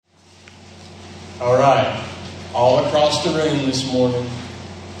All right. All across the room this morning,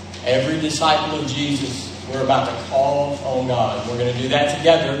 every disciple of Jesus, we're about to call on God. We're going to do that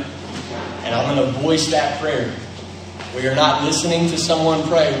together, and I'm going to voice that prayer. We are not listening to someone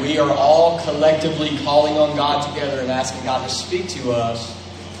pray. We are all collectively calling on God together and asking God to speak to us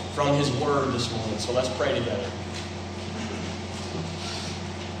from His Word this morning. So let's pray together.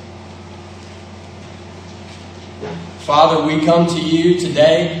 Father, we come to you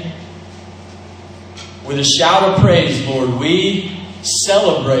today with a shout of praise, Lord. We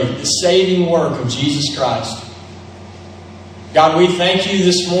celebrate the saving work of Jesus Christ. God, we thank you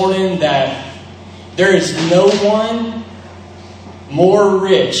this morning that there is no one more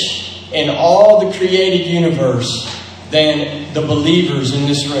rich in all the created universe than the believers in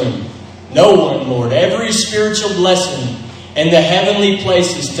this room. No one, Lord. Every spiritual blessing in the heavenly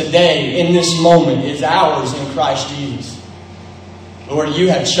places today, in this moment, is ours in Christ Jesus. Lord, you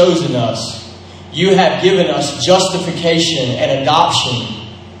have chosen us. You have given us justification and adoption.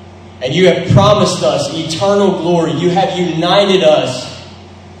 And you have promised us eternal glory. You have united us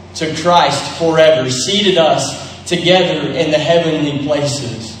to Christ forever. Seated us together in the heavenly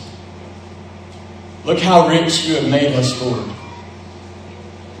places. Look how rich you have made us, Lord.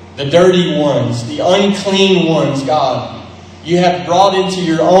 The dirty ones, the unclean ones, God, you have brought into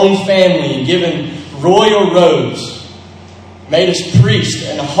your own family and given royal robes. Made us priests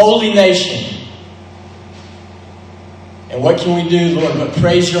and a holy nation. And what can we do, Lord, but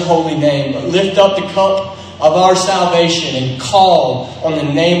praise your holy name, but lift up the cup of our salvation and call on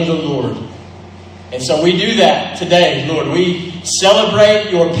the name of the Lord. And so we do that today, Lord. We celebrate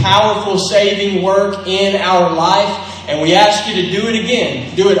your powerful saving work in our life, and we ask you to do it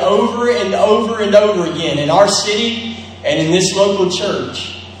again. Do it over and over and over again in our city and in this local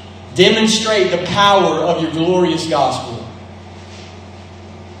church. Demonstrate the power of your glorious gospel.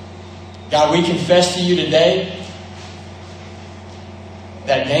 God, we confess to you today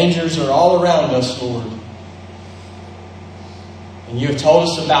that dangers are all around us, Lord. And you have told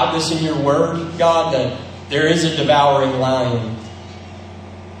us about this in your word, God, that there is a devouring lion.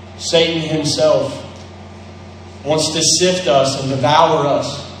 Satan himself wants to sift us and devour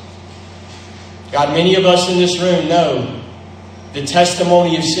us. God, many of us in this room know the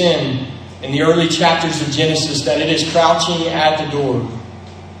testimony of sin in the early chapters of Genesis, that it is crouching at the door.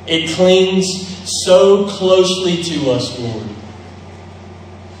 It clings so closely to us, Lord.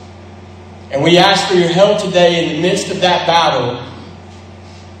 And we ask for your help today in the midst of that battle.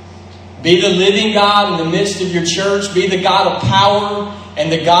 Be the living God in the midst of your church. Be the God of power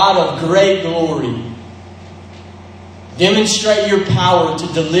and the God of great glory. Demonstrate your power to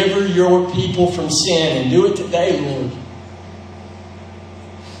deliver your people from sin, and do it today, Lord.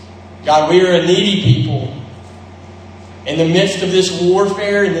 God, we are a needy people. In the midst of this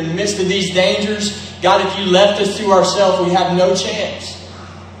warfare, in the midst of these dangers, God, if you left us to ourselves, we have no chance.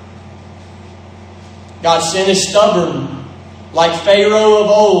 God, sin is stubborn, like Pharaoh of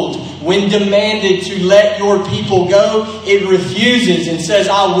old. When demanded to let your people go, it refuses and says,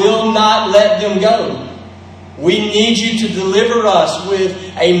 I will not let them go. We need you to deliver us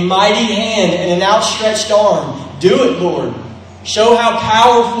with a mighty hand and an outstretched arm. Do it, Lord. Show how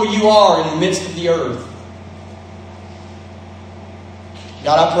powerful you are in the midst of the earth.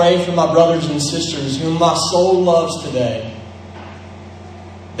 God, I pray for my brothers and sisters whom my soul loves today,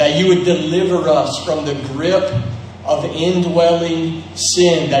 that you would deliver us from the grip of indwelling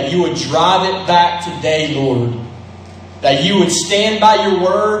sin, that you would drive it back today, Lord, that you would stand by your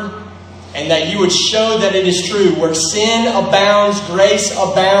word, and that you would show that it is true. Where sin abounds, grace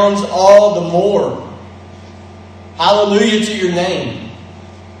abounds all the more. Hallelujah to your name,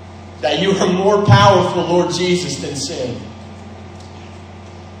 that you are more powerful, Lord Jesus, than sin.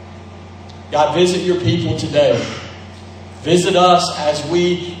 God, visit your people today. Visit us as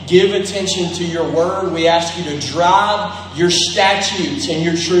we give attention to your word. We ask you to drive your statutes and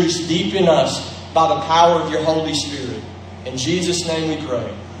your truths deep in us by the power of your Holy Spirit. In Jesus' name we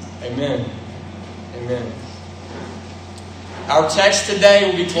pray. Amen. Amen. Our text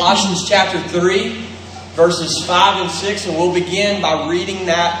today will be Colossians chapter 3, verses 5 and 6, and we'll begin by reading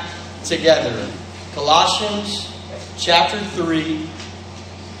that together. Colossians chapter 3,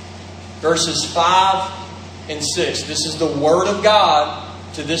 verses 5 and 6. This is the Word of God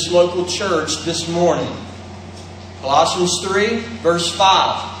to this local church this morning. Colossians 3, verse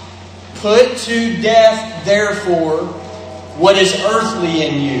 5. Put to death, therefore, what is earthly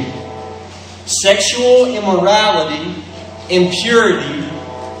in you: sexual immorality, impurity,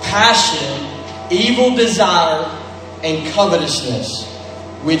 passion, evil desire, and covetousness,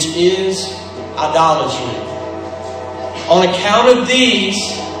 which is idolatry. On account of these,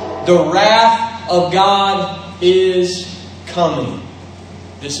 the wrath wrath of God is coming.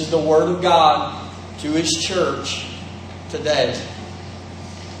 This is the Word of God to His church today.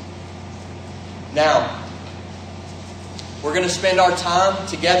 Now, we're going to spend our time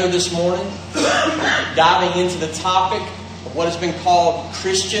together this morning diving into the topic of what has been called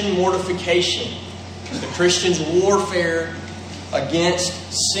Christian mortification. The Christian's warfare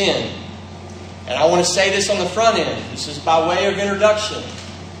against sin. And I want to say this on the front end. This is by way of introduction.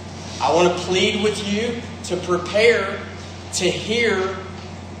 I want to plead with you to prepare to hear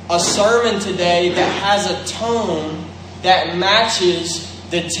a sermon today that has a tone that matches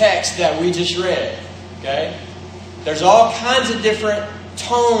the text that we just read. Okay? There's all kinds of different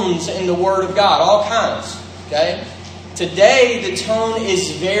tones in the Word of God. All kinds. Okay? Today, the tone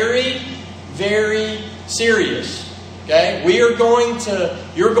is very, very serious. Okay? You're going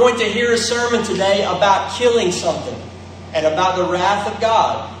to hear a sermon today about killing something and about the wrath of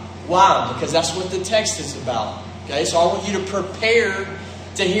God. Why? Because that's what the text is about. Okay? So I want you to prepare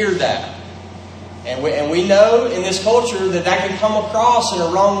to hear that. And we know in this culture that can come across in a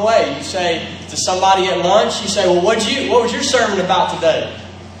wrong way. You say to somebody at lunch, you say, well, what was your sermon about today?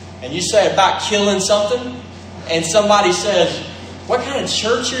 And you say about killing something. And somebody says, what kind of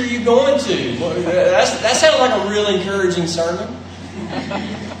church are you going to? That sounds like a real encouraging sermon.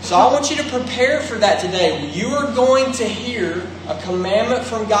 So I want you to prepare for that today. You are going to hear a commandment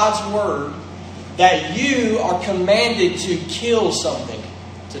from God's Word that you are commanded to kill something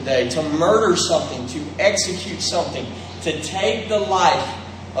today, to murder something, to execute something, to take the life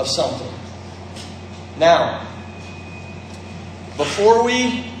of something. Now, before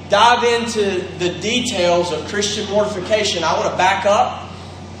we dive into the details of Christian mortification, I want to back up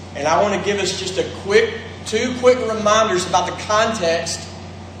and I want to give us just two quick reminders about the context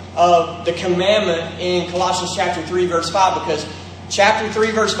of the commandment in Colossians chapter 3 verse 5, because chapter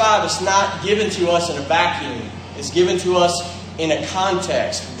 3 verse 5 is not given to us in a vacuum. It's given to us in a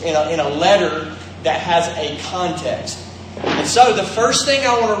context, in a letter that has a context. And so the first thing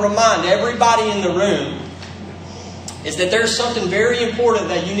I want to remind everybody in the room is that there's something very important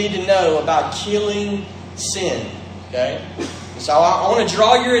that you need to know about killing sin. Okay? So I want to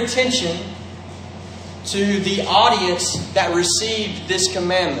draw your attention to the audience that received this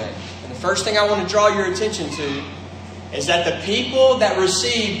commandment. And the first thing I want to draw your attention to is that the people that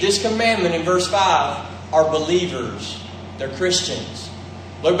received this commandment in verse 5 are believers. They're Christians.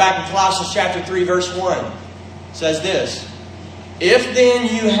 Look back in Colossians chapter 3 verse 1. It says this: if then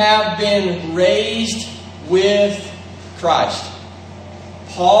you have been raised with Christ.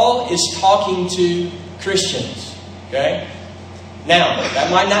 Paul is talking to Christians. Okay? Now,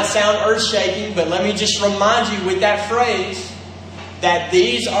 that might not sound earth-shaking, but let me just remind you with that phrase that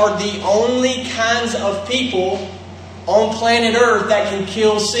these are the only kinds of people on planet Earth that can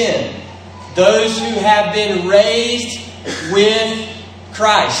kill sin. Those who have been raised with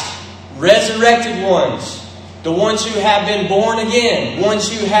Christ. Resurrected ones. The ones who have been born again. Ones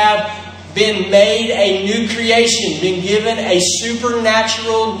who have been made a new creation. Been given a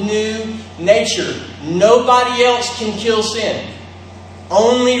supernatural new nature. Nobody else can kill sin.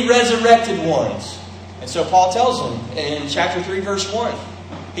 Only resurrected ones. And so Paul tells them in chapter 3 verse 1.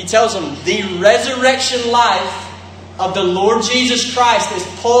 He tells them the resurrection life of the Lord Jesus Christ is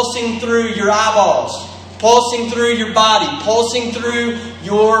pulsing through your eyeballs. Pulsing through your body. Pulsing through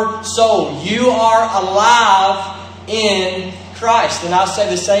your soul. You are alive in Christ. And I say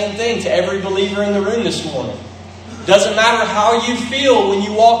the same thing to every believer in the room this morning. Doesn't matter how you feel when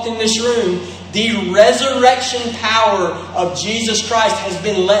you walked in this room. The resurrection power of Jesus Christ has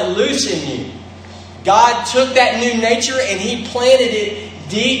been let loose in you. God took that new nature and He planted it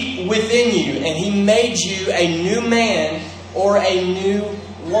deep within you. And He made you a new man or a new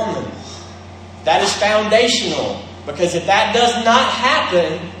woman. That is foundational. Because if that does not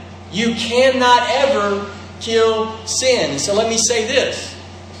happen, you cannot ever kill sin. So let me say this.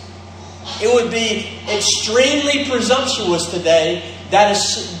 It would be extremely presumptuous today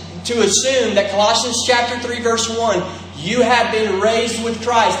to assume that Colossians chapter 3 verse 1, you have been raised with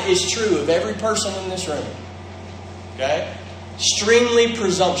Christ, is true of every person in this room. Okay? Extremely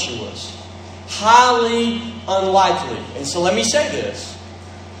presumptuous. Highly unlikely. And so let me say this.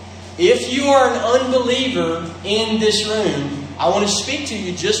 If you are an unbeliever in this room, I want to speak to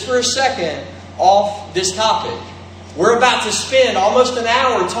you just for a second off this topic. We're about to spend almost an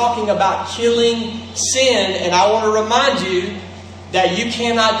hour talking about killing sin, and I want to remind you that you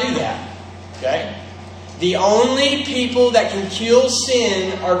cannot do that. Okay? The only people that can kill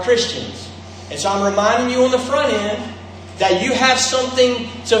sin are Christians. And so I'm reminding you on the front end that you have something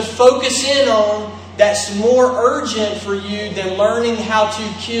to focus in on that's more urgent for you than learning how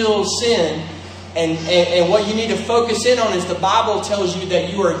to kill sin. And what you need to focus in on is the Bible tells you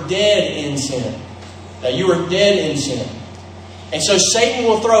that you are dead in sin. That you are dead in sin. And so Satan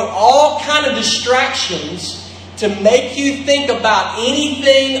will throw all kind of distractions to make you think about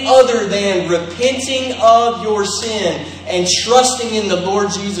anything other than repenting of your sin and trusting in the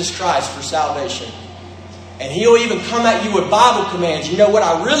Lord Jesus Christ for salvation. And he'll even come at you with Bible commands. You know what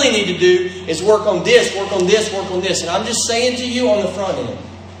I really need to do is work on this, work on this, work on this. And I'm just saying to you on the front end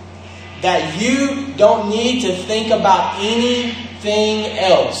that you don't need to think about anything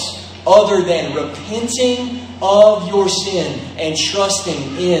else other than repenting of your sin and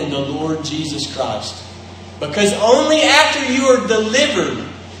trusting in the Lord Jesus Christ. Because only after you are delivered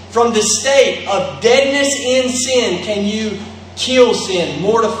from the state of deadness in sin can you kill sin,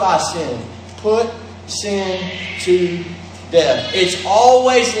 mortify sin, put sin to death. It's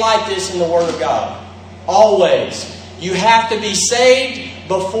always like this in the Word of God. Always. You have to be saved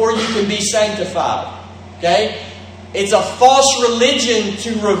before you can be sanctified. Okay? It's a false religion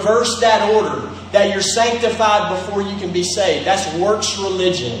to reverse that order. That you're sanctified before you can be saved. That's works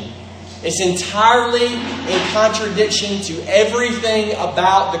religion. It's entirely in contradiction to everything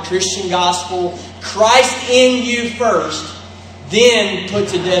about the Christian gospel. Christ in you first, then put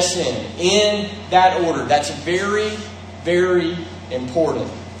to death sin. In that order. That's very, very important.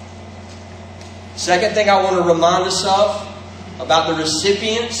 Second thing I want to remind us of about the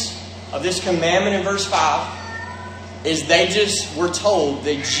recipients of this commandment in verse 5 is they were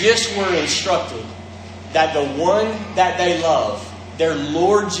instructed that the one that they love, their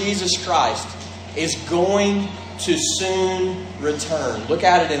Lord Jesus Christ, is going to soon return. Look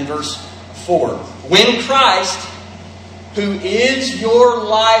at it in verse 4. When Christ, who is your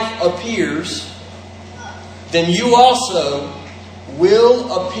life, appears, then you also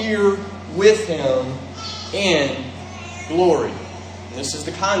will appear with Him in glory. And this is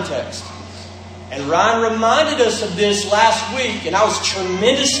the context. And Ryan reminded us of this last week, and I was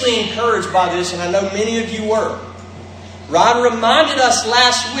tremendously encouraged by this, and I know many of you were. Ryan reminded us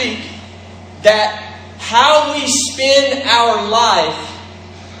last week that how we spend our life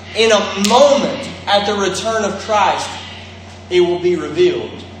in a moment at the return of Christ, it will be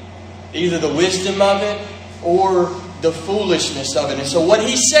revealed. Either the wisdom of it or the foolishness of it. And so what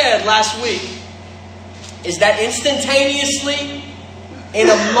he said last week is that instantaneously, in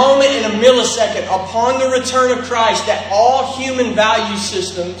a moment, in a millisecond, upon the return of Christ, that all human value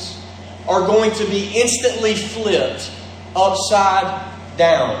systems are going to be instantly flipped upside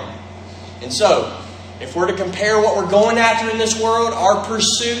down. And so, if we're to compare what we're going after in this world, our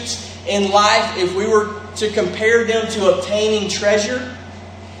pursuits in life, if we were to compare them to obtaining treasure,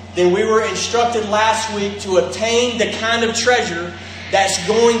 then we were instructed last week to obtain the kind of treasure that's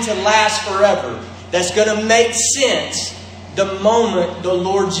going to last forever, that's going to make sense the moment the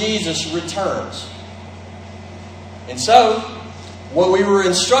Lord Jesus returns. And so, what we were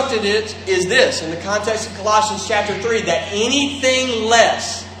instructed is this, in the context of Colossians chapter 3, that anything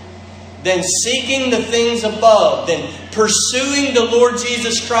less than seeking the things above, than pursuing the Lord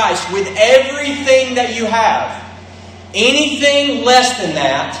Jesus Christ with everything that you have, anything less than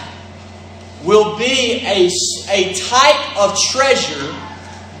that will be a type of treasure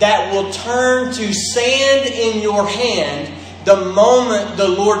that will turn to sand in your hand the moment the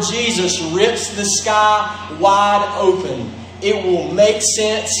Lord Jesus rips the sky wide open. It will make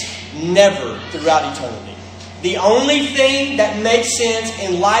sense never throughout eternity. The only thing that makes sense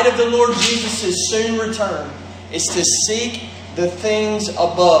in light of the Lord Jesus' soon return is to seek the things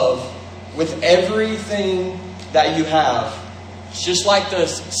above with everything that you have. It's just like the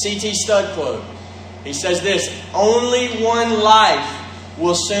C.T. Studd quote. He says this: only one life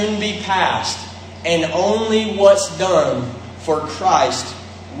will soon be passed, and only what's done for Christ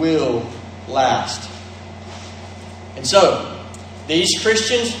will last. And so, these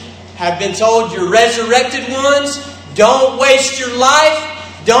Christians have been told, you're resurrected ones, don't waste your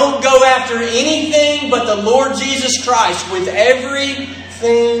life, don't go after anything but the Lord Jesus Christ with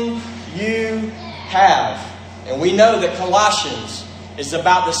everything you have. And we know that Colossians is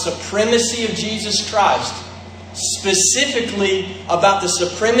about the supremacy of Jesus Christ, specifically about the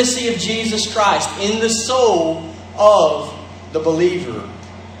supremacy of Jesus Christ in the soul of the believer.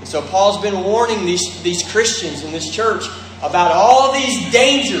 And so Paul's been warning these Christians in this church about all these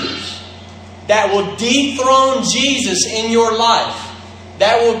dangers that will dethrone Jesus in your life,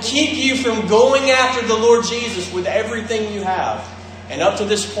 that will keep you from going after the Lord Jesus with everything you have. And up to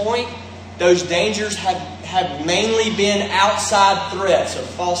this point, those dangers have mainly been outside threats of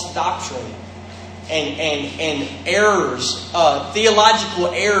false doctrine and errors, theological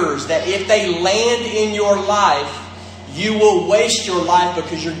errors, that if they land in your life, you will waste your life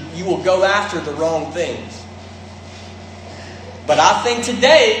because you will go after the wrong things. But I think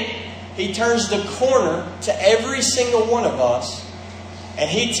today, He turns the corner to every single one of us, and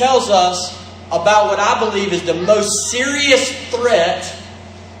He tells us about what I believe is the most serious threat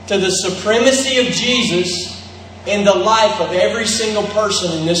to the supremacy of Jesus in the life of every single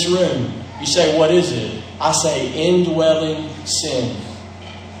person in this room. You say, what is it? I say, indwelling sin.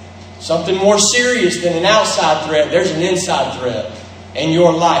 Something more serious than an outside threat. There's an inside threat in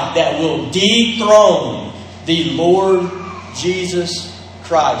your life that will dethrone the Lord Jesus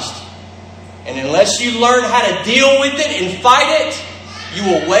Christ. And unless you learn how to deal with it and fight it, you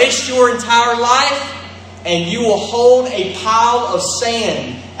will waste your entire life, and you will hold a pile of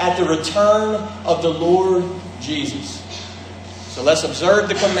sand at the return of the Lord Jesus. So let's observe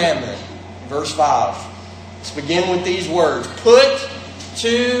the commandment. Verse 5. Let's begin with these words. Put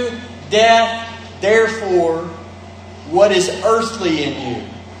to death, therefore, what is earthly in you.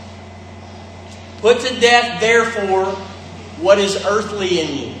 Put to death, therefore, what is earthly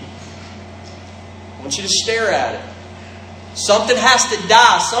in you. I want you to stare at it. Something has to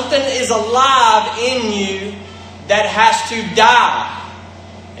die. Something is alive in you that has to die.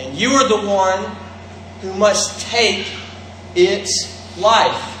 And you are the one who must take its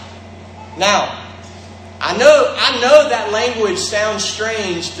life. Now, I know that language sounds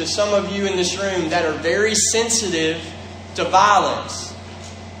strange to some of you in this room that are very sensitive to violence.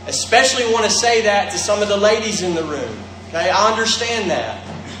 Especially want to say that to some of the ladies in the room. Okay, I understand that.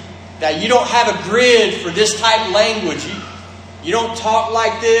 That you don't have a grid for this type of language. You don't talk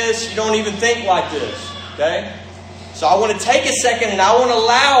like this. You don't even think like this. Okay? So I want to take a second and I want to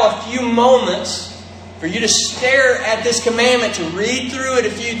allow a few moments for you to stare at this commandment, to read through it a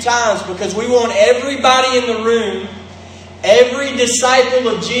few times, because we want everybody in the room, every disciple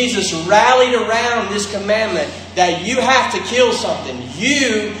of Jesus rallied around this commandment that you have to kill something.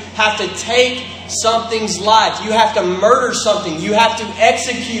 You have to take something's life. You have to murder something. You have to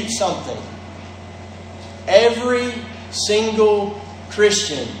execute something. Every single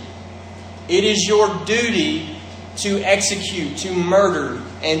Christian, it is your duty to execute, to murder,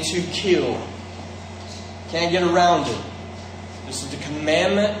 and to kill. Can't get around it. This is the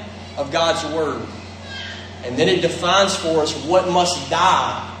commandment of God's Word. And then it defines for us what must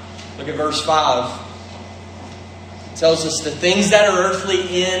die. Look at verse 5. It tells us the things that are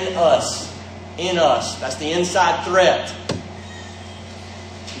earthly in us. In us. That's the inside threat.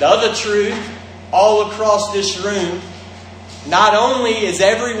 The other truth, all across this room, not only is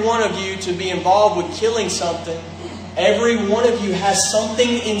every one of you to be involved with killing something, every one of you has something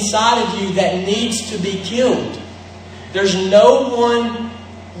inside of you that needs to be killed. There's no one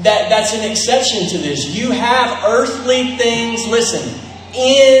that's an exception to this. You have earthly things, listen,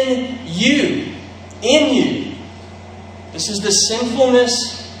 in you. In you. This is the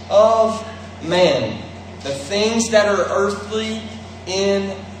sinfulness of man. The things that are earthly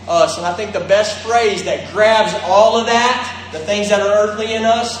in us. And I think the best phrase that grabs all of that, the things that are earthly in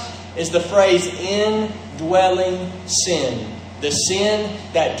us, is the phrase indwelling sin. The sin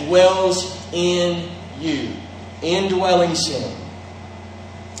that dwells in you. Indwelling sin.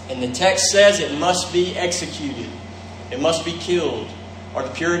 And the text says it must be executed. It must be killed. Or the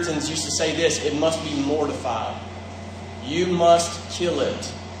Puritans used to say this, it must be mortified. You must kill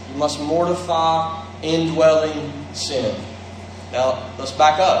it. You must mortify indwelling sin. Now, let's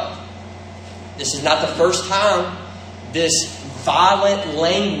back up. This is not the first time this violent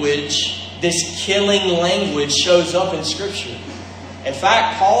language, this killing language shows up in Scripture. In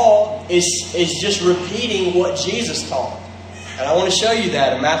fact, Paul is just repeating what Jesus taught. And I want to show you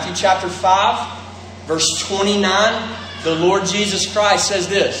that. In Matthew chapter 5, verse 29, the Lord Jesus Christ says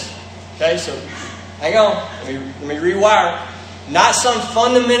this. Okay, so hang on. Let me rewire. Not some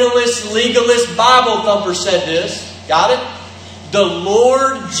fundamentalist, legalist Bible thumper said this. Got it? The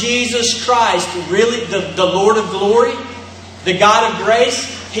Lord Jesus Christ, really, the Lord of glory, the God of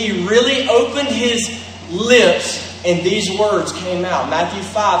grace, He really opened His lips and these words came out. Matthew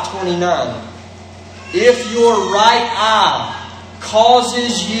 5:29. If your right eye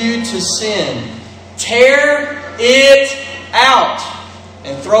causes you to sin, tear it out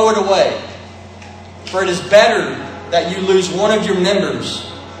and throw it away. For it is better that you lose one of your members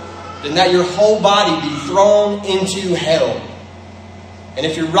than that your whole body be thrown into hell. And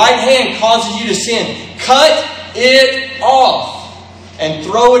if your right hand causes you to sin, cut it off and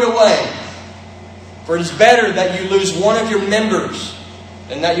throw it away. For it is better that you lose one of your members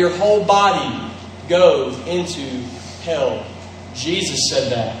than that your whole body go into hell. Jesus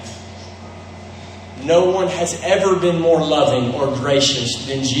said that. No one has ever been more loving or gracious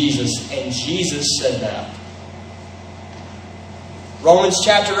than Jesus. And Jesus said that. Romans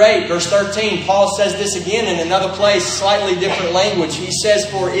chapter 8, verse 13, Paul says this again in another place, slightly different language. He says,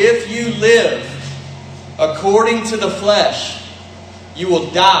 "For if you live according to the flesh, you will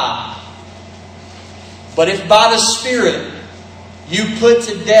die. But if by the Spirit you put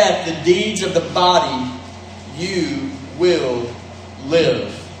to death the deeds of the body, you will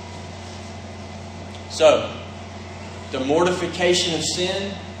live." So, the mortification of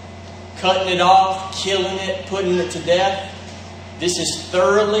sin, cutting it off, killing it, putting it to death, this is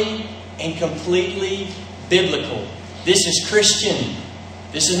thoroughly and completely biblical. This is Christian.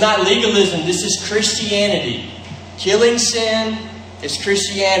 This is not legalism. This is Christianity. Killing sin is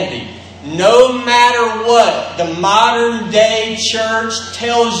Christianity. No matter what the modern day church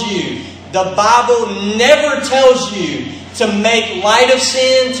tells you, the Bible never tells you to make light of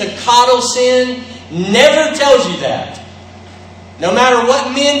sin, to coddle sin. Never tells you that. No matter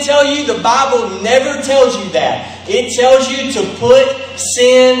what men tell you, the Bible never tells you that. It tells you to put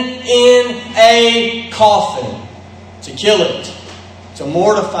sin in a coffin, to kill it, to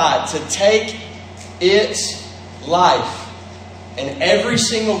mortify it, to take its life. And every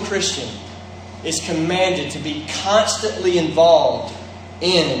single Christian is commanded to be constantly involved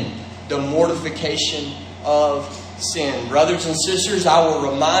in the mortification of sin. Brothers and sisters, I will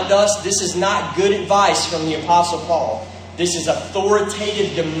remind us, this is not good advice from the Apostle Paul. This is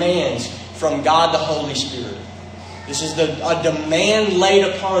authoritative demands from God the Holy Spirit. This is a demand laid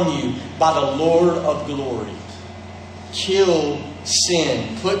upon you by the Lord of glory. Kill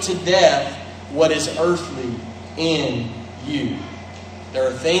sin. Put to death what is earthly in you. There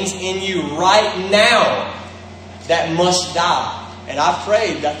are things in you right now that must die. And I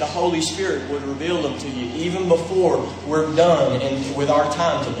pray that the Holy Spirit would reveal them to you even before we're done and with our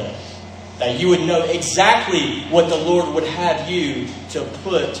time today. That you would know exactly what the Lord would have you to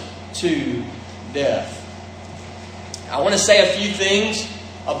put to death. I want to say a few things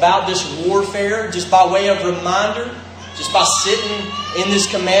about this warfare just by way of reminder, just by sitting in this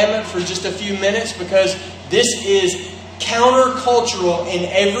commandment for just a few minutes, because this is countercultural in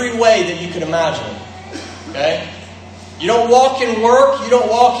every way that you could imagine. Okay? You don't walk in work, you don't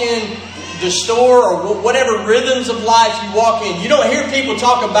walk in the store, or whatever rhythms of life you walk in. You don't hear people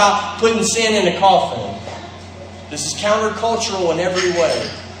talk about putting sin in a coffin. This is countercultural in every way.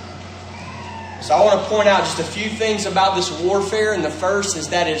 So I want to point out just a few things about this warfare. And the first is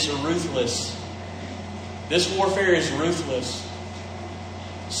that it's ruthless. This warfare is ruthless.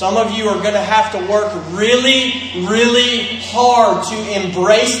 Some of you are going to have to work really, really hard to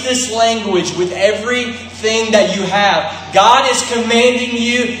embrace this language with everything that you have. God is commanding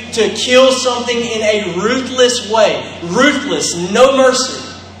you to kill something in a ruthless way. Ruthless. No mercy.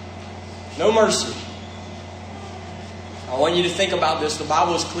 No mercy. I want you to think about this. The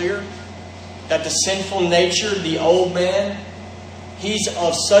Bible is clear that the sinful nature, the old man, he's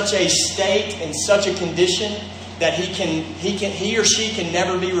of such a state and such a condition that he or she can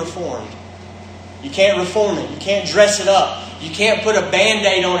never be reformed. You can't reform it. You can't dress it up. You can't put a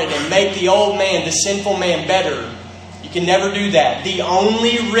Band-Aid on it and make the old man, the sinful man, better. You can never do that. The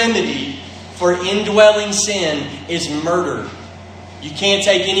only remedy for indwelling sin is murder. You can't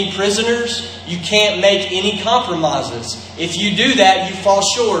take any prisoners. You can't make any compromises. If you do that, you fall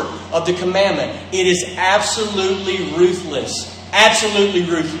short of the commandment. It is absolutely ruthless. Absolutely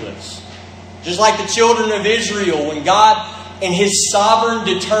ruthless. Just like the children of Israel, when God, in His sovereign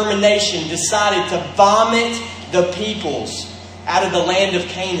determination, decided to vomit the peoples out of the land of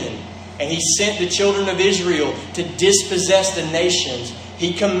Canaan, and He sent the children of Israel to dispossess the nations,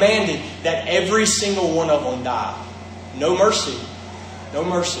 He commanded that every single one of them die. No mercy. No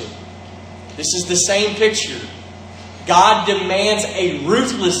mercy. This is the same picture. God demands a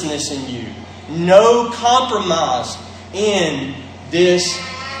ruthlessness in you. No compromise in this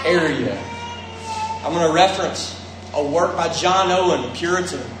area. I'm going to reference a work by John Owen, a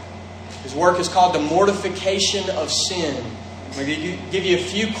Puritan. His work is called The Mortification of Sin. I'm going to give you a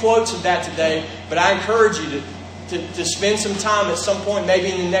few quotes of that today, but I encourage you to spend some time at some point,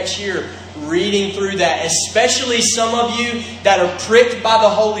 maybe in the next year, reading through that. Especially some of you that are pricked by the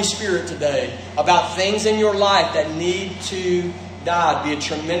Holy Spirit today about things in your life that need to die. It'd be a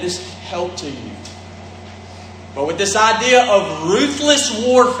tremendous help to you. But with this idea of ruthless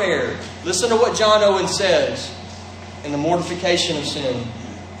warfare, listen to what John Owen says in The Mortification of Sin.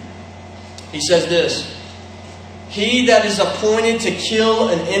 He says this: "He that is appointed to kill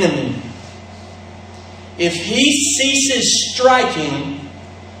an enemy, if he ceases striking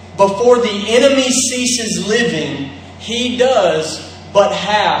before the enemy ceases living, he does but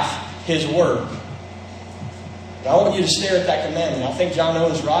half his work." And I want you to stare at that commandment. I think John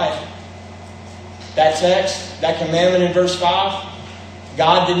Owen's right. That text, that commandment in verse 5,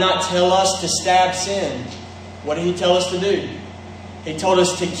 God did not tell us to stab sin. What did He tell us to do? He told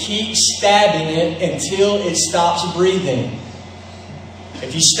us to keep stabbing it until it stops breathing.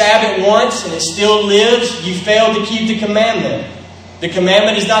 If you stab it once and it still lives, you failed to keep the commandment. The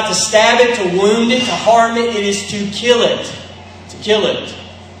commandment is not to stab it, to wound it, to harm it. It is to kill it. To kill it.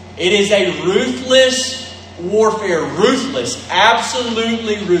 It is a ruthless warfare. Ruthless.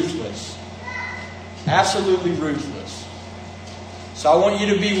 Absolutely ruthless. Absolutely ruthless. So I want you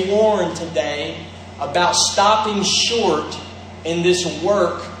to be warned today about stopping short in this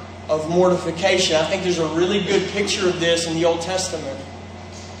work of mortification. I think there's a really good picture of this in the Old Testament.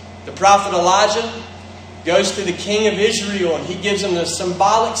 The prophet Elijah goes to the king of Israel and he gives him the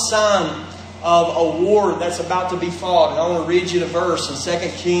symbolic sign of a war that's about to be fought. And I want to read you the verse in 2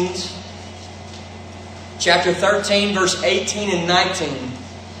 Kings chapter 13, verse 18 and 19. It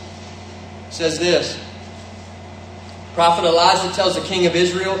says this. Prophet Elijah tells the king of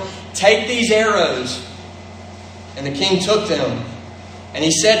Israel, "Take these arrows." And the king took them. And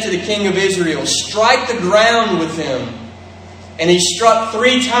he said to the king of Israel, "Strike the ground with them." And he struck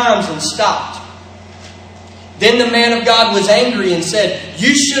 3 times and stopped. Then the man of God was angry and said,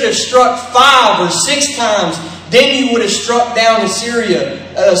 "You should have struck 5 or 6 times. Then you would have struck down Assyria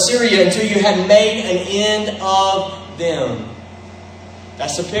until you had made an end of them."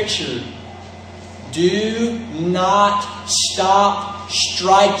 That's a picture. Do not stop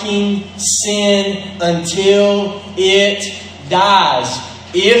striking sin until it dies.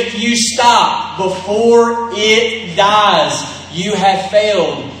 If you stop before it dies, you have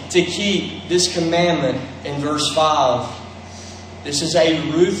failed to keep this commandment in verse 5. This is a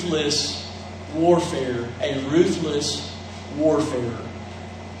ruthless warfare. A ruthless warfare.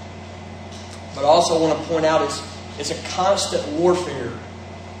 But I also want to point out it's a constant warfare.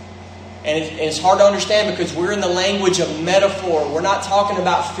 And it's hard to understand because we're in the language of metaphor. We're not talking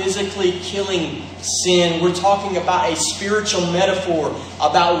about physically killing sin. We're talking about a spiritual metaphor,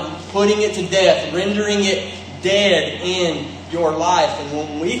 about putting it to death, rendering it dead in your life. And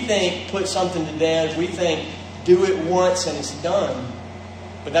when we think put something to death, we think do it once and it's done.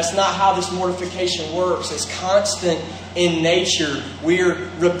 But that's not how this mortification works. It's constant in nature. We're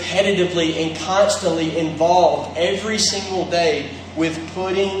repetitively and constantly involved every single day with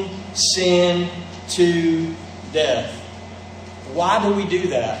putting sin to death. Why do we do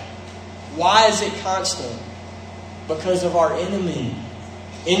that? Why is it constant? Because of our enemy.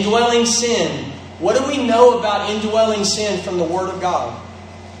 Indwelling sin. What do we know about indwelling sin from the Word of God?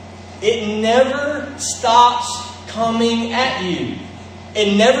 It never stops coming at you.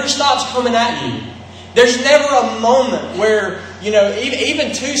 It never stops coming at you. There's never a moment where,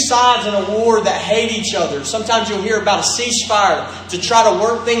 even 2 sides in a war that hate each other. Sometimes you'll hear about a ceasefire to try to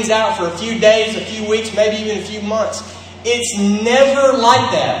work things out for a few days, a few weeks, maybe even a few months. It's never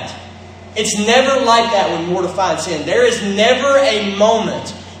like that. It's never like that when mortifying sin. There is never a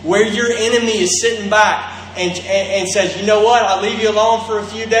moment where your enemy is sitting back and says, "You know what, I'll leave you alone for a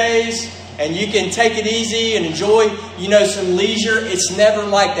few days and you can take it easy and enjoy, some leisure." It's never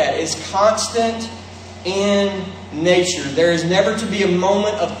like that. It's constant in nature. There is never to be a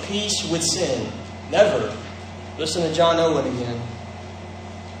moment of peace with sin. Never. Listen to John Owen again.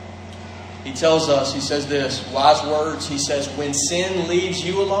 He tells us, he says this, wise words. He says, "When sin leaves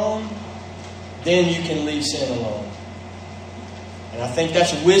you alone, then you can leave sin alone." And I think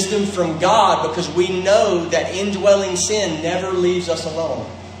that's wisdom from God because we know that indwelling sin never leaves us alone.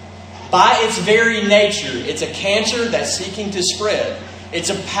 By its very nature, it's a cancer that's seeking to spread. It's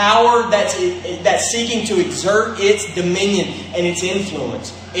a power that's seeking to exert its dominion and its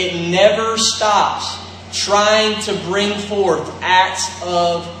influence. It never stops trying to bring forth acts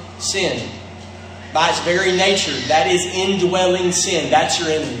of sin. By its very nature, that is indwelling sin. That's your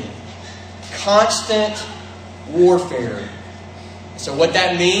enemy. Constant warfare. So what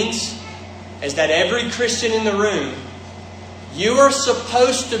that means is that every Christian in the room, you are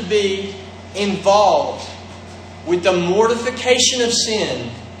supposed to be involved with the mortification of sin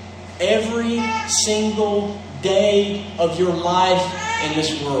every single day of your life in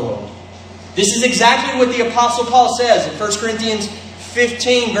this world. This is exactly what the Apostle Paul says in 1 Corinthians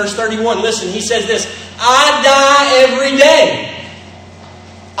 15, verse 31. Listen, he says this, "I die every day."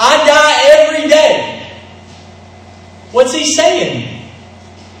 I die every day. What's he saying?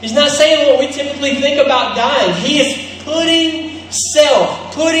 He's not saying what we typically think about dying. He is putting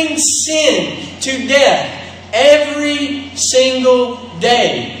sin to death every single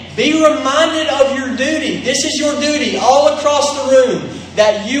day. Be reminded of your duty. This is your duty all across the room,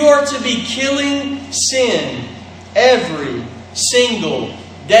 that you are to be killing sin every single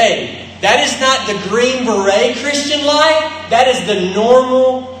day. That is not the Green Beret Christian life. That is the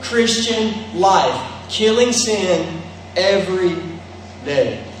normal Christian life. Killing sin every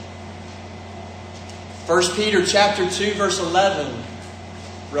day. 1 Peter chapter 2, verse 11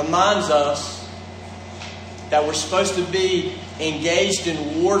 reminds us that we're supposed to be engaged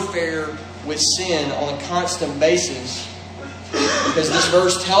in warfare with sin on a constant basis. Because this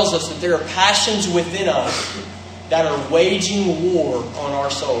verse tells us that there are passions within us that are waging war on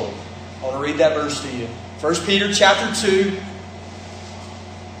our soul. I want to read that verse to you. 1 Peter chapter 2,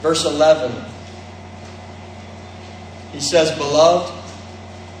 verse 11. He says, "Beloved,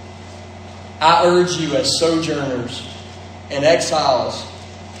 I urge you as sojourners and exiles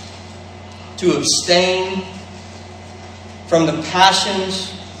to abstain from the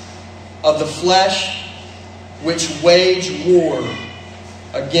passions of the flesh which wage war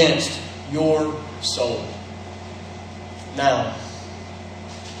against your soul." Now,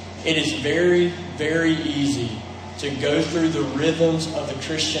 it is very, very easy to go through the rhythms of the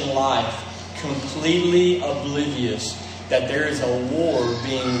Christian life completely oblivious that there is a war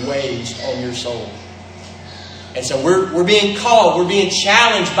being waged on your soul. And so we're being called, we're being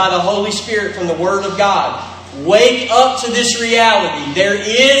challenged by the Holy Spirit from the Word of God. Wake up to this reality. There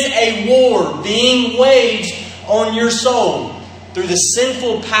is a war being waged on your soul through the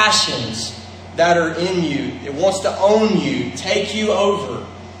sinful passions that are in you. It wants to own you, take you over.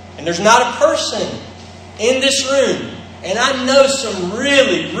 And there's not a person in this room, and I know some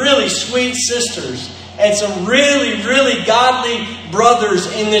really, really sweet sisters and some really, really godly brothers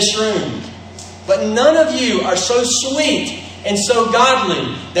in this room. But none of you are so sweet and so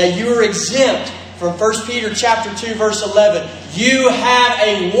godly that you are exempt from 1 Peter chapter 2, verse 11. You have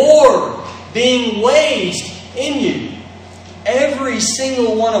a war being waged in you. Every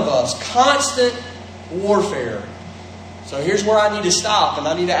single one of us. Constant warfare. So here's where I need to stop and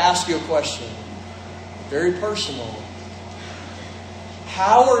I need to ask you a question. Very personal.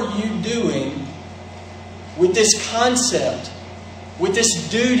 How are you doing with this concept, with this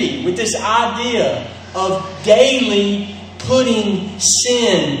duty, with this idea of daily putting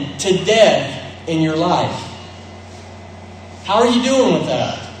sin to death in your life? How are you doing with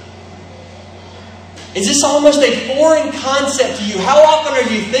that? Is this almost a foreign concept to you? How often are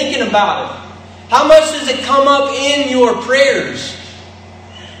you thinking about it? How much does it come up in your prayers?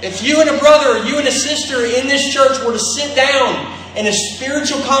 If you and a brother or you and a sister in this church were to sit down in a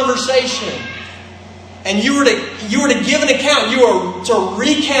spiritual conversation and you were to give an account, you were to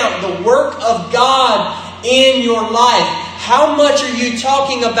recount the work of God in your life, how much are you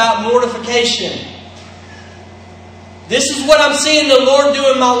talking about mortification? This is what I'm seeing the Lord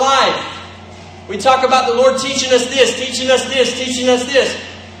do in my life. We talk about the Lord teaching us this, teaching us this, teaching us this.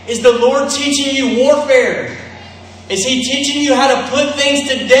 Is the Lord teaching you warfare? Is He teaching you how to put things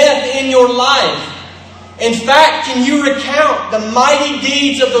to death in your life? In fact, can you recount the mighty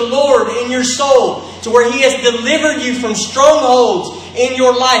deeds of the Lord in your soul to where He has delivered you from strongholds in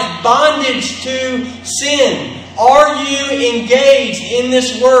your life, bondage to sin? Are you engaged in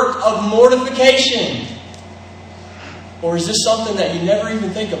this work of mortification? Or is this something that you never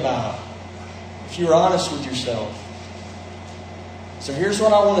even think about? If you're honest with yourself. So here's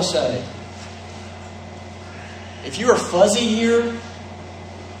what I want to say. If you are fuzzy here,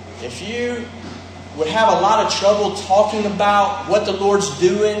 if you would have a lot of trouble talking about what the Lord's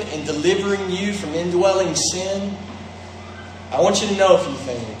doing in delivering you from indwelling sin, I want you to know a few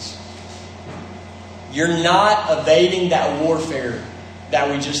things. You're not evading that warfare that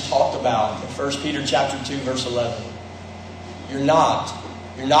we just talked about in 1 Peter chapter 2, verse 11. You're not.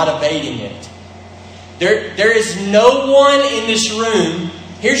 You're not evading it. There is no one in this room.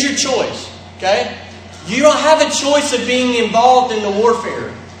 Here's your choice. Okay? You don't have a choice of being involved in the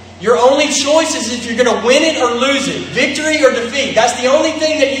warfare. Your only choice is if you're going to win it or lose it. Victory or defeat. That's the only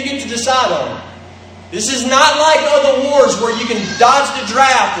thing that you get to decide on. This is not like other wars where you can dodge the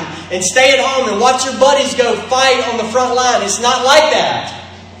draft and stay at home and watch your buddies go fight on the front line. It's not like that.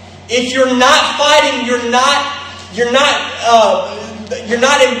 If you're not fighting,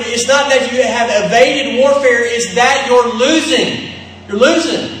 it's not that you have evaded warfare, it's that you're losing. You're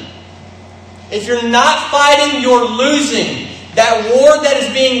losing. If you're not fighting, you're losing. That war that is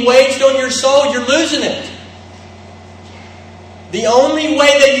being waged on your soul, you're losing it. The only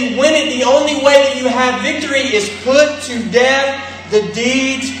way that you win it, the only way that you have victory is put to death the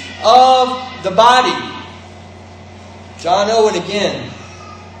deeds of the body. John Owen again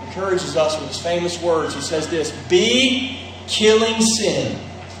encourages us with his famous words. He says this: be killing sin,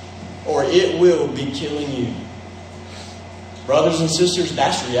 or it will be killing you. Brothers and sisters,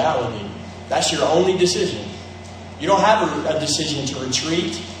 that's reality. That's your only decision. You don't have a decision to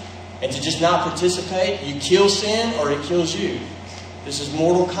retreat. and to just not participate, you kill sin or it kills you. This is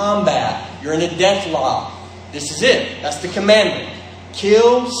mortal combat. You're in a death lock. This is it. That's the commandment.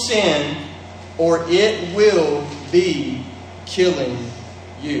 Kill sin or it will be killing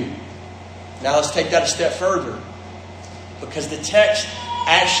you. Now let's take that a step further, because the text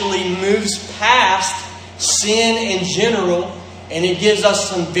actually moves past sin in general, and it gives us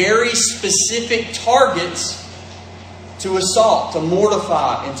some very specific targets to assault, to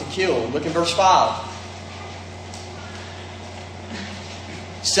mortify, and to kill. Look at verse 5.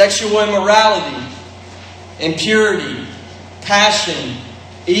 Sexual immorality, impurity, passion,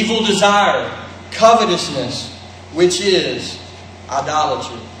 evil desire, covetousness, which is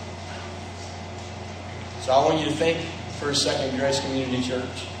idolatry. So I want you to think for a second, Grace Community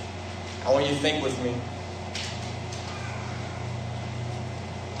Church. I want you to think with me.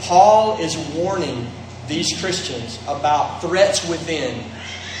 Paul is warning these Christians about threats within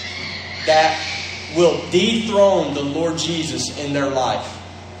that will dethrone the Lord Jesus in their life.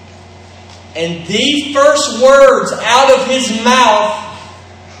 And the first words out of his mouth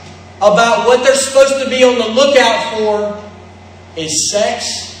about what they're supposed to be on the lookout for is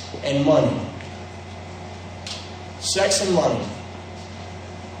sex and money. Sex and money.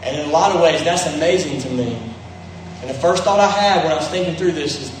 And in a lot of ways, that's amazing to me. And the first thought I had when I was thinking through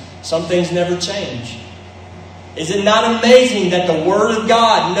this is, some things never change. Is it not amazing that the Word of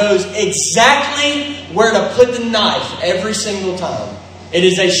God knows exactly where to put the knife every single time? It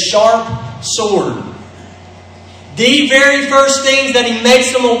is a sharp sword. The very first things that He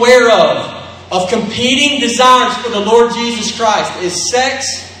makes them aware of competing desires for the Lord Jesus Christ, is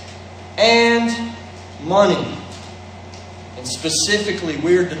sex and money. And specifically,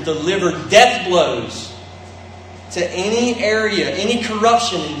 we are to deliver death blows to any area, any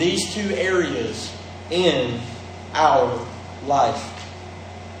corruption in these two areas in our life.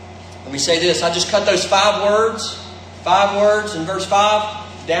 Let me say this. I just cut those five words in verse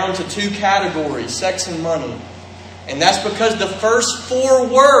 5 down to two categories, sex and money. And that's because the first four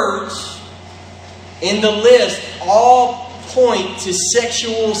words in the list all point to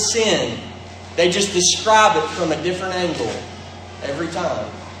sexual sin. They just describe it from a different angle every time.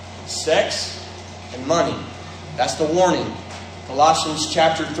 Sex and money. That's the warning. Colossians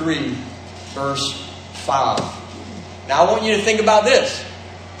chapter 3, verse 5. Now I want you to think about this.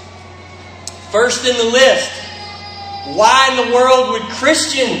 First in the list, why in the world would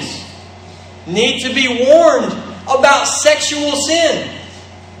Christians need to be warned about sexual sin?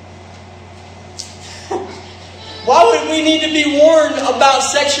 Why would we need to be warned about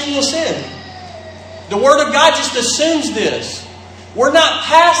sexual sin? The Word of God just assumes this. We're not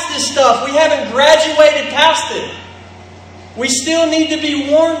past this stuff. We haven't graduated past it. We still need to be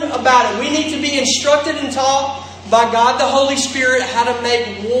warned about it. We need to be instructed and taught by God the Holy Spirit how to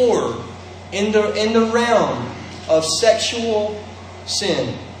make war in the realm of sexual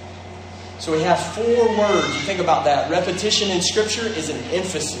sin. So we have four words. You think about that. Repetition in Scripture is an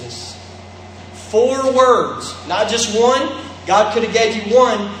emphasis. 4 words. Not just one. God could have gave you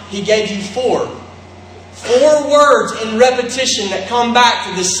one. He gave you 4. 4 words in repetition that come back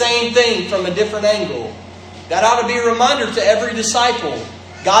to the same thing from a different angle. That ought to be a reminder to every disciple.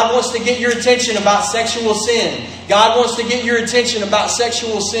 God wants to get your attention about sexual sin. God wants to get your attention about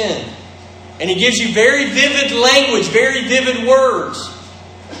sexual sin. And He gives you very vivid language, very vivid words.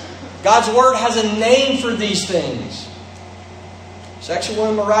 God's Word has a name for these things.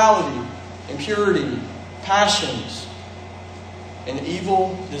 Sexual immorality, impurity, passions, and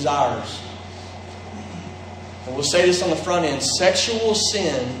evil desires. And we'll say this on the front end. Sexual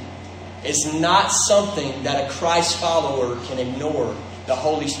sin is not something that a Christ follower can ignore. The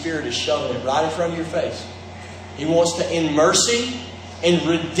Holy Spirit is shoving it right in front of your face. He wants to, in mercy, in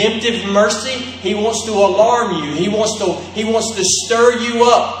redemptive mercy, He wants to alarm you. He wants to stir you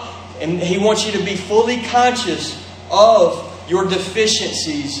up. And He wants you to be fully conscious of your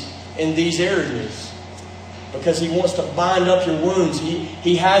deficiencies in these areas. Because He wants to bind up your wounds.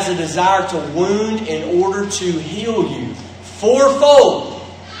 He has a desire to wound in order to heal you. 4-fold.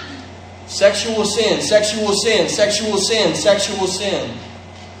 Sexual sin, sexual sin, sexual sin, sexual sin.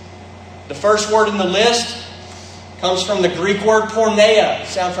 The first word in the list comes from the Greek word porneia.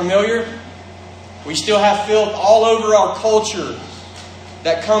 Sound familiar? We still have filth all over our culture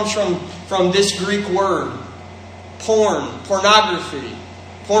that comes from this Greek word. Porn, pornography,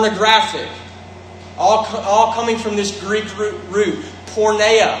 pornographic. All coming from this Greek root,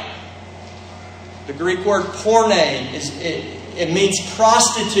 porneia. The Greek word porne, it means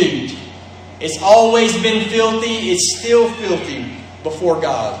prostitute. It's always been filthy. It's still filthy before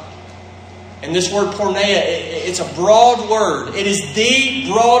God. And this word porneia, it's a broad word. It is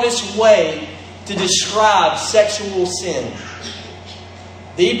the broadest way to describe sexual sin.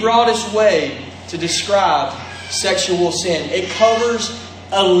 The broadest way to describe sexual sin. It covers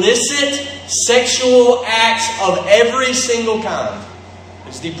illicit sexual acts of every single kind.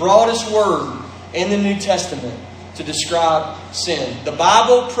 It's the broadest word in the New Testament to describe sin. The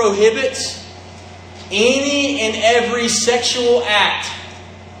Bible prohibits any and every sexual act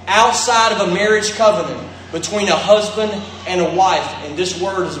outside of a marriage covenant between a husband and a wife. And this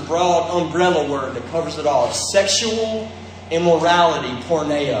word is a broad umbrella word that covers it all. It's sexual immorality,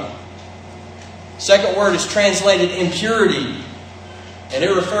 porneia. Second word is translated impurity. And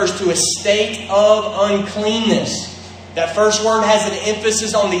it refers to a state of uncleanness. That first word has an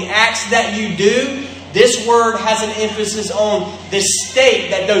emphasis on the acts that you do. This word has an emphasis on the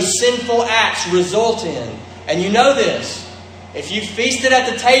state that those sinful acts result in. And you know this. If you feasted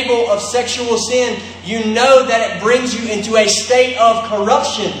at the table of sexual sin, you know that it brings you into a state of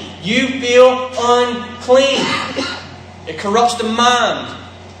corruption. You feel unclean. It corrupts the mind.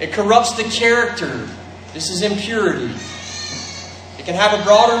 It corrupts the character. This is impurity. It can have a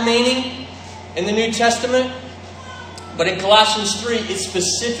broader meaning in the New Testament, but in Colossians 3, it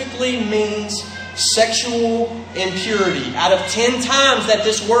specifically means sexual impurity. Out of 10 times that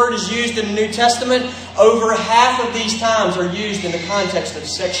this word is used in the New Testament, over half of these times are used in the context of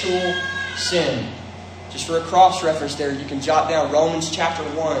sexual sin. Just for a cross-reference there, you can jot down Romans chapter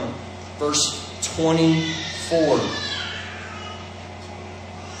 1, verse 24.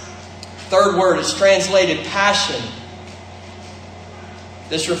 Third word is translated passion.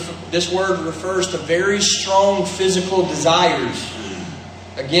 This word refers to very strong physical desires.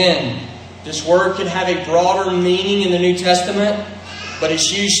 Again, this word can have a broader meaning in the New Testament, but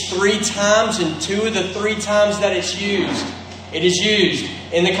it's used 3 times, and 2 of the 3 times that it's used, it is used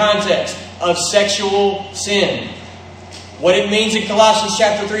in the context of sexual sin. What it means in Colossians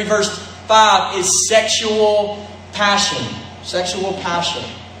chapter 3, verse 5 is sexual passion. Sexual passion.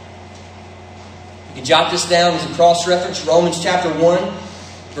 You can jot this down as a cross-reference. Romans chapter 1,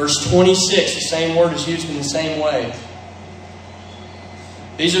 verse 26. The same word is used in the same way.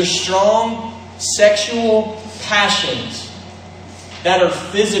 These are strong sexual passions that are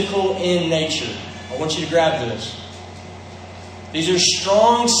physical in nature. I want you to grab this. These are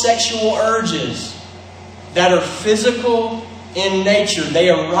strong sexual urges that are physical in nature. They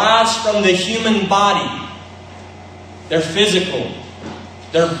arise from the human body. They're physical.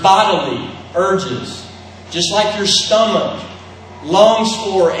 They're bodily urges. Just like your stomach longs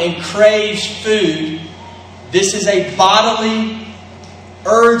for and craves food, this is a bodily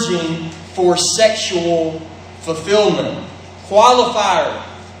urging for sexual fulfillment. Qualifier.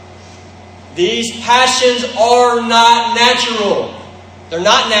 These passions are not natural. They're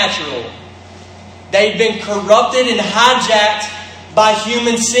not natural. They've been corrupted and hijacked by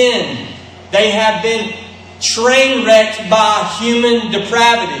human sin. They have been train wrecked by human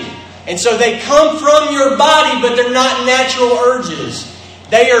depravity. And so they come from your body, but they're not natural urges.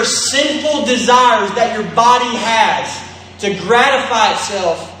 They are sinful desires that your body has to gratify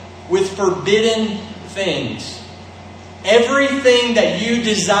itself with forbidden things. Everything that you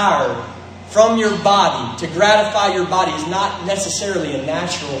desire from your body to gratify your body is not necessarily a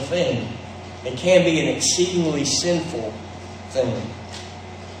natural thing. It can be an exceedingly sinful thing.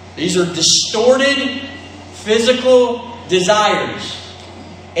 These are distorted physical desires.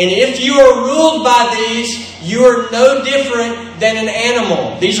 And if you are ruled by these, you are no different than an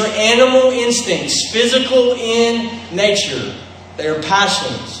animal. These are animal instincts, physical in nature. They are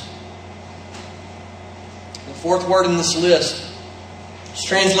passions. The fourth word in this list is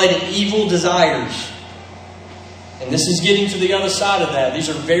translated evil desires. And this is getting to the other side of that. These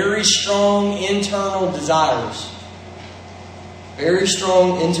are very strong internal desires. Very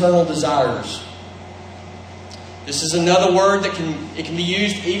strong internal desires. This is another word that can be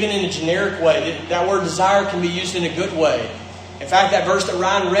used even in a generic way. That word desire can be used in a good way. In fact, that verse that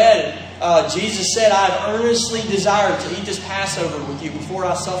Ryan read, Jesus said, I have earnestly desired to eat this Passover with you before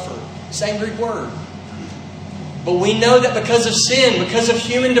I suffer. Same Greek word. But we know that because of sin, because of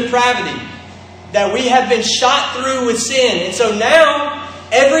human depravity, that we have been shot through with sin. And so now,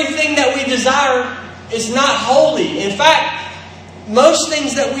 everything that we desire is not holy. In fact, most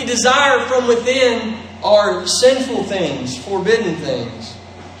things that we desire from within are sinful things, forbidden things.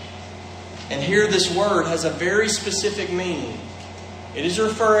 And here this word has a very specific meaning. It is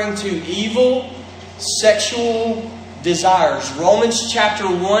referring to evil sexual desires. Romans chapter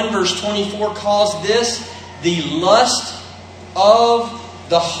 1 verse 24 calls this the lust of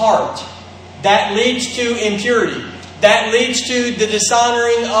the heart. That leads to impurity. That leads to the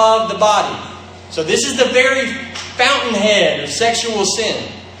dishonoring of the body. So this is the very fountainhead of sexual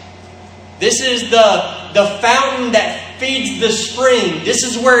sin. This is the fountain that feeds the spring. This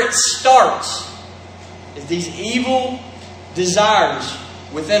is where it starts. Is these evil desires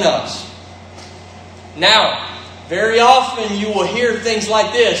within us. Now, very often you will hear things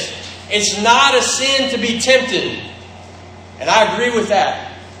like this. It's not a sin to be tempted. And I agree with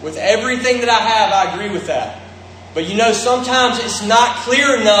that. With everything that I have, I agree with that. But you know, sometimes it's not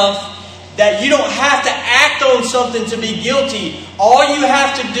clear enough that you don't have to act on something to be guilty. All you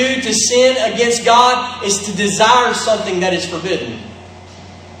have to do to sin against God is to desire something that is forbidden.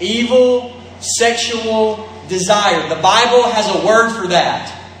 Evil, sexual desire. The Bible has a word for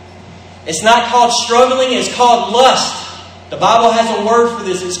that. It's not called struggling, it's called lust. The Bible has a word for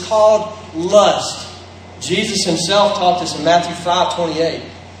this. It's called lust. Jesus Himself taught this in Matthew 5:28.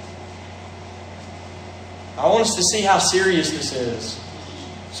 I want us to see how serious this is.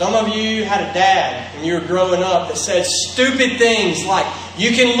 Some of you had a dad when you were growing up that said stupid things like,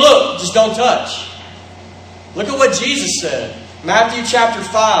 you can look, just don't touch. Look at what Jesus said. Matthew chapter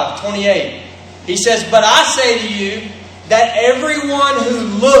 5:28. He says, but I say to you that everyone who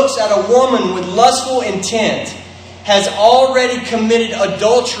looks at a woman with lustful intent has already committed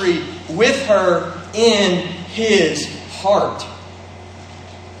adultery with her in his heart.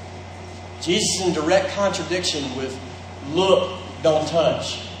 Jesus is in direct contradiction with look, don't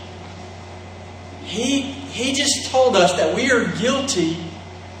touch. He just told us that we are guilty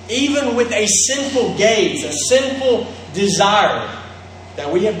even with a sinful gaze, a sinful desire,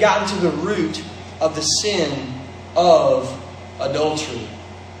 that we have gotten to the root of the sin of adultery.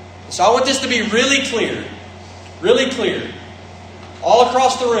 So I want this to be really clear. Really clear. All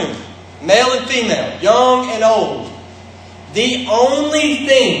across the room. Male and female. Young and old. The only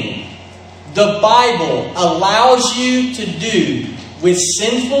thing the Bible allows you to do with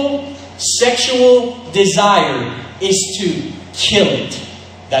sinful sexual desire is to kill it.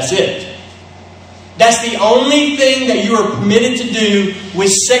 That's it. That's the only thing that you are permitted to do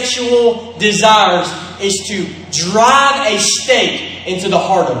with sexual desires, is to drive a stake into the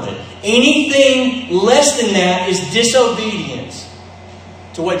heart of it. Anything less than that is disobedience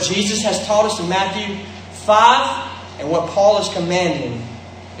to what Jesus has taught us in Matthew 5 and what Paul is commanding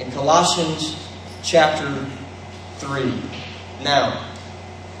in Colossians chapter 3. Now,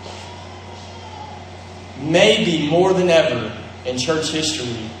 maybe more than ever in church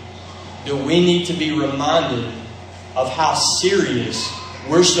history, do we need to be reminded of how serious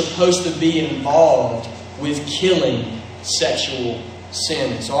we're supposed to be involved with killing sexual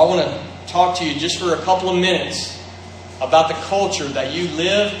sin. So I want to talk to you just for a couple of minutes about the culture that you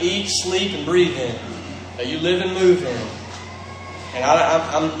live, eat, sleep, and breathe in. That you live and move in. And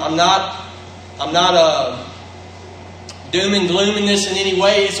I'm not doom and glooming this in any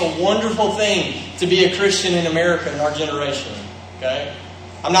way. It's a wonderful thing to be a Christian in America in our generation. Okay?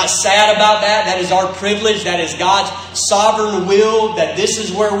 I'm not sad about that. That is our privilege. That is God's sovereign will. That this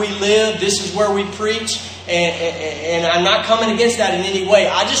is where we live. This is where we preach. And I'm not coming against that in any way.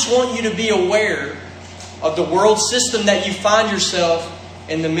 I just want you to be aware of the world system that you find yourself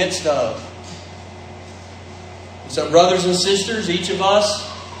in the midst of. So, brothers and sisters, each of us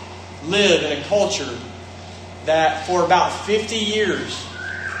live in a culture that for about 50 years,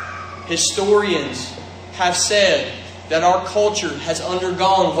 historians have said that our culture has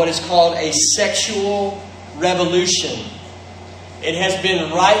undergone what is called a sexual revolution. It has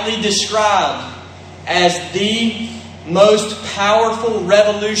been rightly described as the most powerful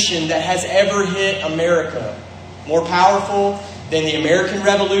revolution that has ever hit America. More powerful than the American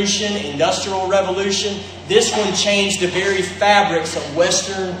Revolution, Industrial Revolution. This one changed the very fabrics of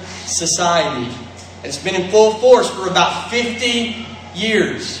Western society. It's been in full force for about 50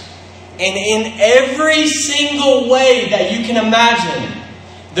 years. And in every single way that you can imagine,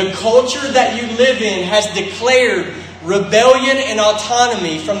 the culture that you live in has declared rebellion and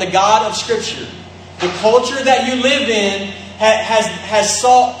autonomy from the God of Scripture. The culture that you live in has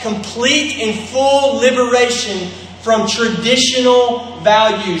sought complete and full liberation from traditional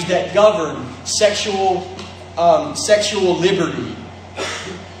values that govern sexual liberty.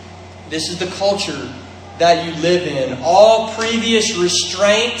 This is the culture that you live in. All previous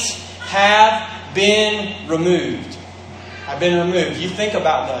restraints have been removed. You think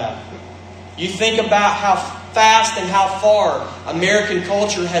about that. You think about how fast and how far American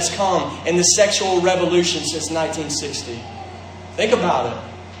culture has come in the sexual revolution since 1960. Think about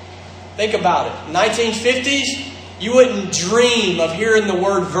it. Think about it. 1950s, you wouldn't dream of hearing the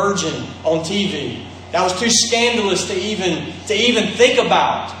word virgin on TV. That was too scandalous to even think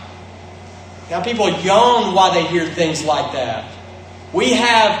about. Now people yawn while they hear things like that. We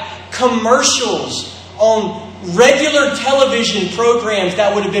have commercials on regular television programs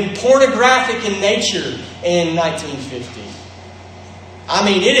that would have been pornographic in nature in 1950. I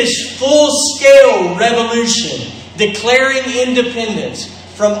mean, it is full-scale revolution, declaring independence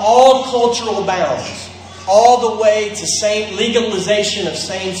from all cultural bounds, all the way to legalization of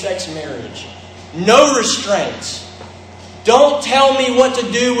same-sex marriage. No restraints. Don't tell me what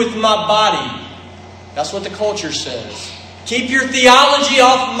to do with my body. That's what the culture says. Keep your theology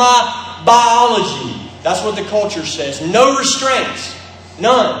off my biology. That's what the culture says. No restraints.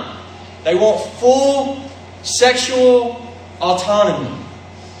 None. They want full sexual autonomy.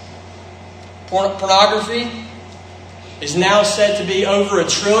 Pornography is now said to be over $1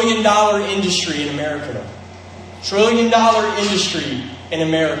 trillion industry in America. $1 trillion industry in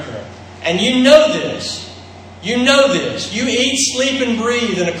America. And you know this. You know this. You eat, sleep, and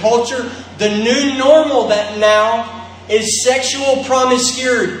breathe in a culture. The new normal that now is sexual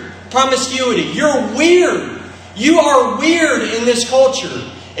promiscuity. You're weird. You are weird in this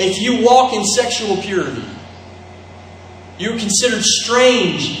culture if you walk in sexual purity. You're considered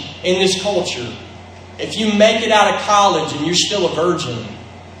strange in this culture if you make it out of college and you're still a virgin.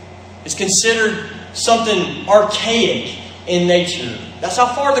 It's considered something archaic in nature. That's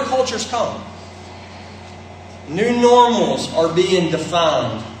how far the culture's come. New normals are being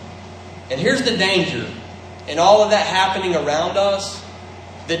defined. And here's the danger. In all of that happening around us,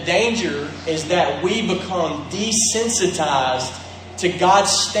 the danger is that we become desensitized to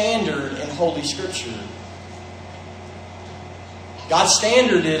God's standard in Holy Scripture. God's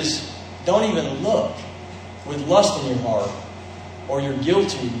standard is don't even look with lust in your heart or you're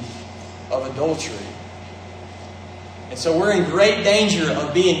guilty of adultery. And so we're in great danger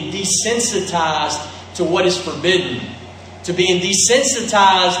of being desensitized to what is forbidden. To being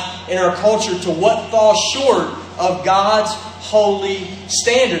desensitized in our culture to what falls short of God's holy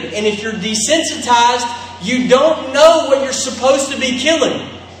standard. And if you're desensitized, you don't know what you're supposed to be killing.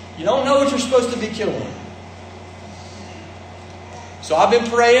 You don't know what you're supposed to be killing. So I've been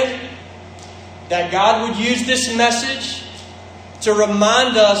praying that God would use this message to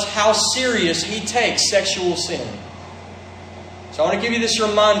remind us how serious He takes sexual sin. So I want to give you this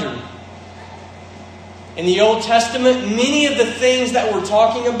reminder. In the Old Testament, many of the things that we're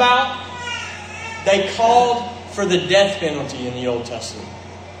talking about, they called for the death penalty in the Old Testament.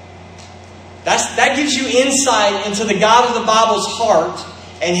 That gives you insight into the God of the Bible's heart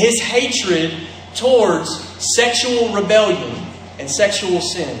and His hatred towards sexual rebellion and sexual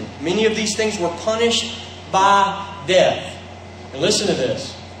sin. Many of these things were punished by death. And listen to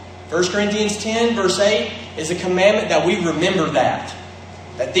this. 1 Corinthians 10 verse 8 is a commandment that we remember that.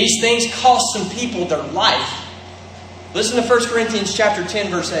 That these things cost some people their life. Listen to 1 Corinthians chapter 10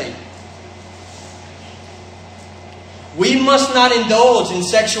 verse 8. We must not indulge in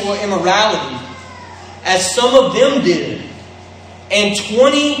sexual immorality as some of them did. And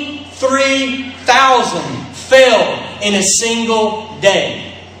 23,000 fell in a single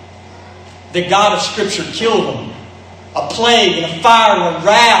day. The God of Scripture killed them. A plague and a fire and a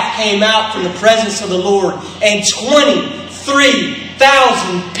wrath came out from the presence of the Lord. And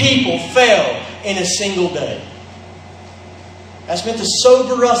 23,000 people fell in a single day. That's meant to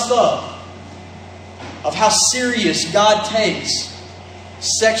sober us up of how serious God takes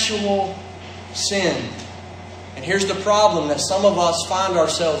sexual sin. And here's the problem that some of us find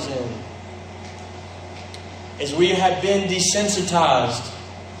ourselves in. Is we have been desensitized.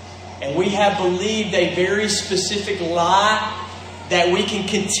 And we have believed a very specific lie that we can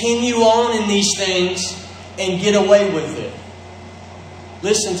continue on in these things and get away with it.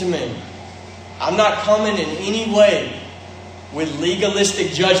 Listen to me. I'm not coming in any way with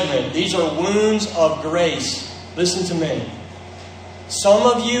legalistic judgment. These are wounds of grace. Listen to me. Some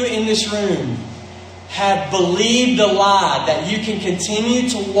of you in this room have believed the lie that you can continue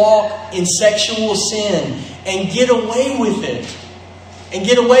to walk in sexual sin and get away with it. And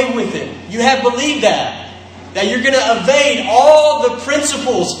get away with it. You have believed that. That you're going to evade all the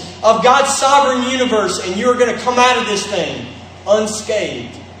principles of God's sovereign universe and you're going to come out of this thing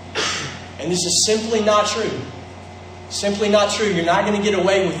unscathed. And this is simply not true. Simply not true. You're not going to get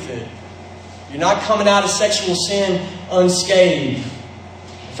away with it. You're not coming out of sexual sin unscathed.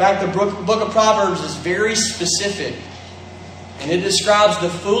 In fact, the book of Proverbs is very specific. And it describes the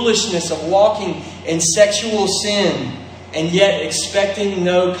foolishness of walking in sexual sin and yet expecting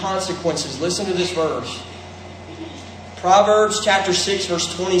no consequences. Listen to this verse. Proverbs chapter 6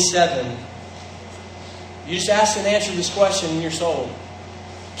 verse 27. You just ask and answer this question in your soul.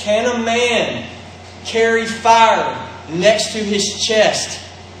 Can a man carry fire next to his chest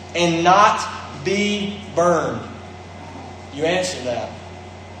and not be burned? You answer that.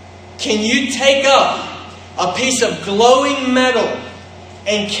 Can you take up a piece of glowing metal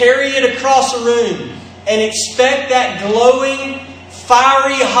and carry it across a room and expect that glowing,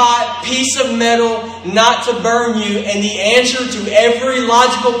 fiery hot piece of metal not to burn you? And the answer to every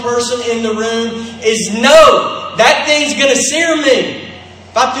logical person in the room is no. That thing's going to sear me.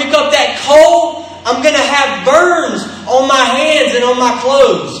 If I pick up that coal, I'm going to have burns on my hands and on my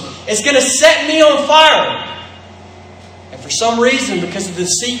clothes. It's going to set me on fire. And for some reason, because of the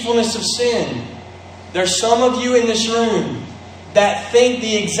deceitfulness of sin, there's some of you in this room that think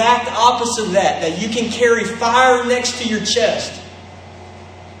the exact opposite of that. That you can carry fire next to your chest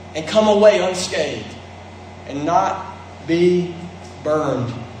and come away unscathed and not be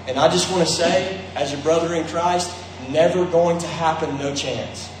burned. And I just want to say, as your brother in Christ, never going to happen, no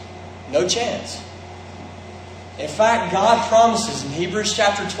chance. No chance. In fact, God promises in Hebrews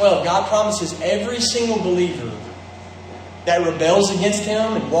chapter 12, God promises every single believer that rebels against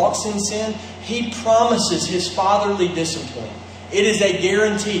Him and walks in sin, He promises His fatherly discipline. It is a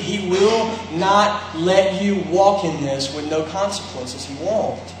guarantee. He will not let you walk in this with no consequences. He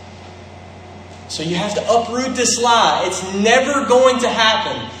won't. So you have to uproot this lie. It's never going to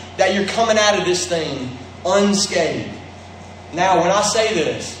happen that you're coming out of this thing unscathed. Now, when I say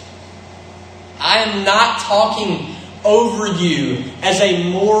this, I am not talking over you as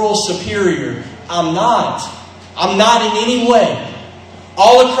a moral superior. I'm not. I'm not in any way.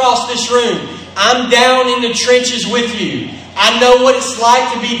 All across this room, I'm down in the trenches with you. I know what it's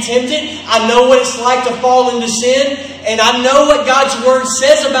like to be tempted. I know what it's like to fall into sin. And I know what God's Word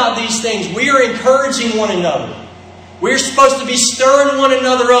says about these things. We are encouraging one another. We're supposed to be stirring one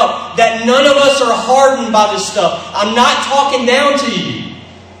another up. That none of us are hardened by this stuff. I'm not talking down to you.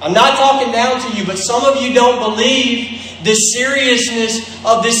 I'm not talking down to you. But some of you don't believe the seriousness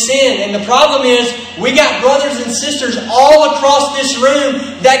of this sin. And the problem is, we got brothers and sisters all across this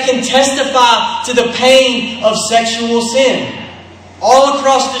room that can testify to the pain of sexual sin. All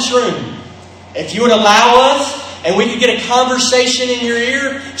across this room. If you would allow us, and we could get a conversation in your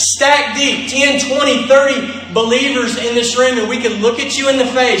ear, stack deep, 10, 20, 30 believers in this room, and we could look at you in the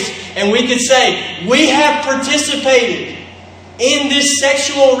face and we could say, we have participated in this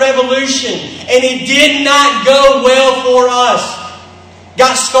sexual revolution, and it did not go well for us.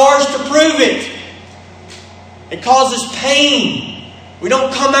 Got scars to prove it. It causes pain. We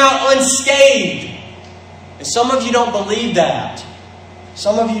don't come out unscathed. And some of you don't believe that.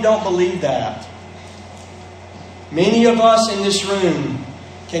 Some of you don't believe that. Many of us in this room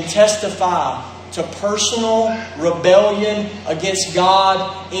can testify to personal rebellion against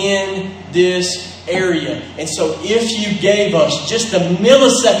God in this area. And so if you gave us just a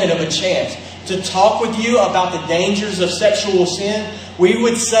millisecond of a chance to talk with you about the dangers of sexual sin, we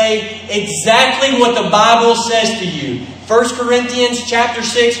would say exactly what the Bible says to you. 1 Corinthians chapter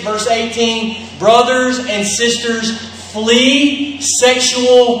 6, verse 18, brothers and sisters, flee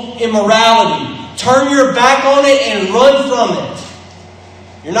sexual immorality. Turn your back on it and run from it.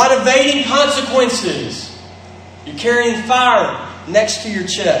 You're not evading consequences. You're carrying fire next to your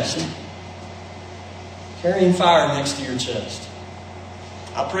chest. Carrying fire next to your chest.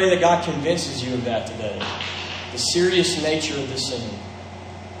 I pray that God convinces you of that today. The serious nature of this sin.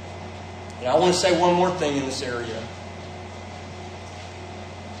 And I want to say one more thing in this area.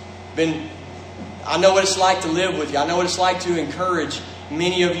 I know what it's like to live with you. I know what it's like to encourage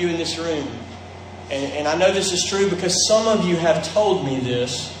many of you in this room. And I know this is true because some of you have told me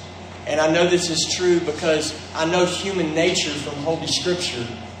this. And I know this is true because I know human nature from Holy Scripture.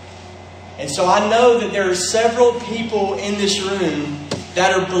 And so I know that there are several people in this room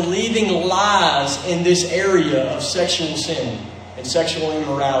that are believing lies in this area of sexual sin and sexual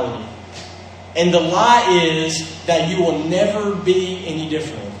immorality. And the lie is that you will never be any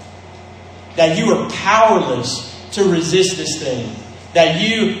different. That you are powerless to resist this thing. That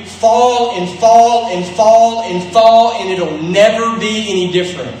you fall and fall and fall and fall, and it'll never be any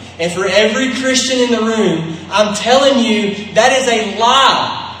different. And for every Christian in the room, I'm telling you, that is a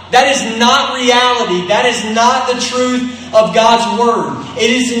lie. That is not reality. That is not the truth of God's Word. It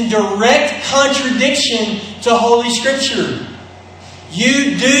is in direct contradiction to Holy Scripture.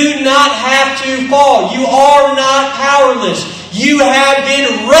 You do not have to fall. You are not powerless. You have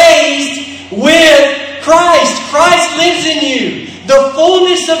been raised with Christ. Christ lives in you. The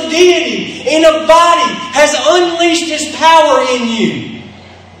fullness of deity in a body has unleashed His power in you.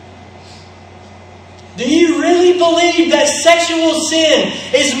 Do you really believe that sexual sin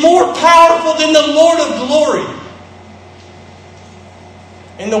is more powerful than the Lord of glory?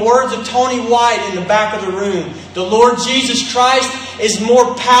 In the words of Tony White in the back of the room, the Lord Jesus Christ is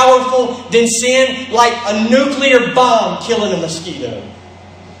more powerful than sin, like a nuclear bomb killing a mosquito.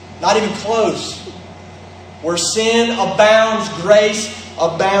 Not even close. Where sin abounds, grace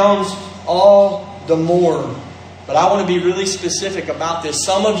abounds all the more. But I want to be really specific about this.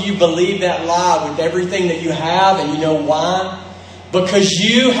 Some of you believe that lie with everything that you have, and you know why? Because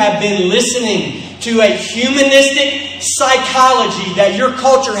you have been listening to a humanistic psychology that your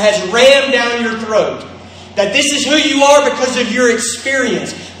culture has rammed down your throat. That this is who you are because of your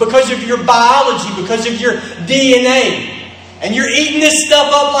experience, because of your biology, because of your DNA. And you're eating this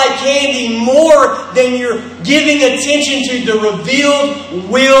stuff up like candy more than you're giving attention to the revealed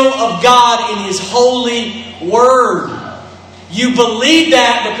will of God in His holy Word. You believe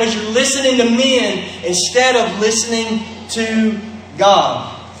that because you're listening to men instead of listening to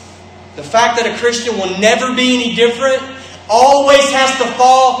God. The fact that a Christian will never be any different, always has to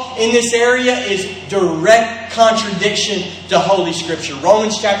fall in this area, is direct contradiction to Holy Scripture.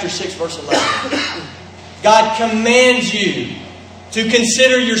 Romans chapter 6, verse 11. God commands you to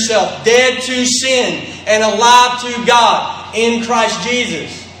consider yourself dead to sin and alive to God in Christ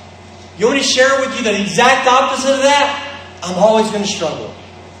Jesus. You want me to share with you the exact opposite of that? I'm always going to struggle.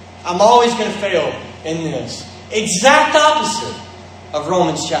 I'm always going to fail in this. Exact opposite of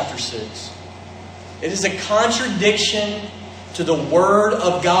Romans chapter 6. It is a contradiction to the Word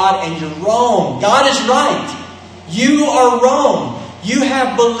of God, and you're wrong. God is right. You are wrong. You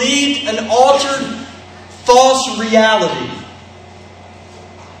have believed an altered false reality.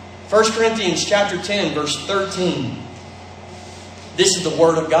 1 Corinthians chapter 10, verse 13. This is the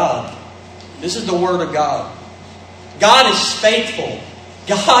Word of God. This is the Word of God. God is faithful.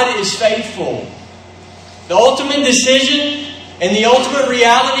 God is faithful. The ultimate decision and the ultimate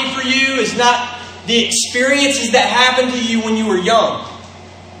reality for you is not the experiences that happened to you when you were young,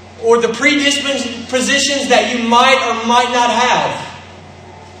 or the predispositions that you might or might not have,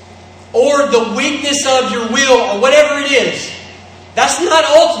 or the weakness of your will, or whatever it is. That's not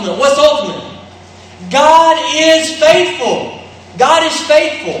ultimate. What's ultimate? God is faithful. God is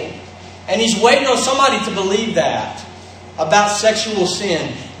faithful. And He's waiting on somebody to believe that about sexual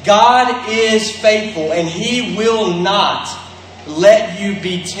sin. God is faithful, and He will not let you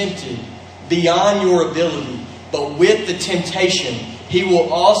be tempted beyond your ability. But with the temptation, He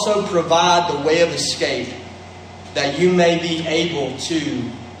will also provide the way of escape that you may be able to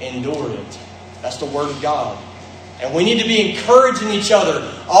endure it. That's the Word of God. And we need to be encouraging each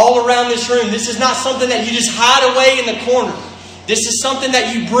other all around this room. This is not something that you just hide away in the corner. This is something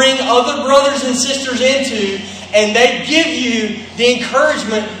that you bring other brothers and sisters into, and they give you the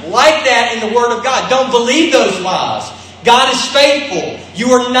encouragement like that in the Word of God. Don't believe those lies. God is faithful.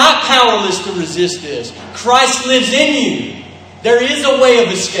 You are not powerless to resist this. Christ lives in you. There is a way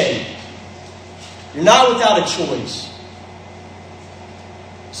of escape. You're not without a choice.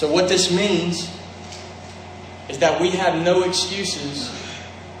 So what this means is that we have no excuses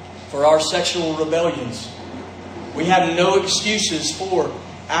for our sexual rebellions. We have no excuses for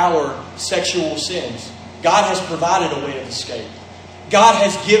our sexual sins. God has provided a way of escape. God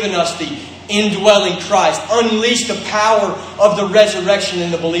has given us the indwelling Christ, unleashed the power of the resurrection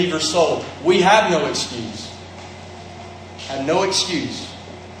in the believer's soul. We have no excuse. Have no excuse.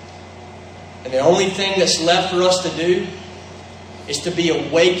 And the only thing that's left for us to do is to be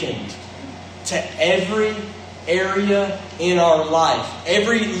awakened to every area in our life,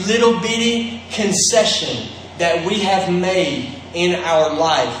 every little bitty concession that we have made in our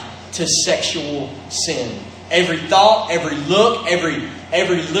life to sexual sin. Every thought, every look, every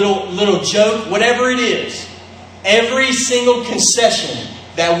little joke, whatever it is, every single concession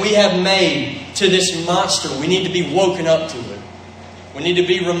that we have made to this monster, we need to be woken up to it. We need to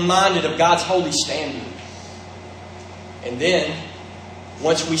be reminded of God's holy standard. And then,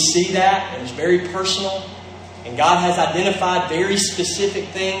 once we see that, and it's very personal, and God has identified very specific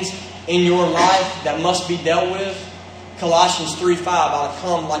things in your life that must be dealt with, Colossians 3:5 ought to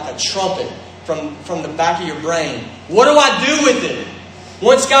come like a trumpet from the back of your brain. What do I do with it?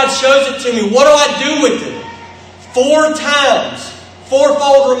 Once God shows it to me, what do I do with it? 4 times,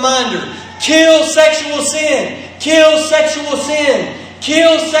 fourfold reminder. Kill sexual sin. Kill sexual sin.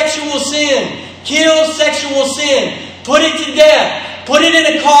 Kill sexual sin. Kill sexual sin. Put it to death. Put it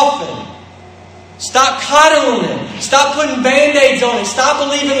in a coffin. Stop coddling it. Stop putting band-aids on it. Stop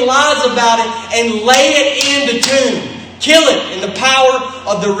believing lies about it and lay it in the tomb. Kill it in the power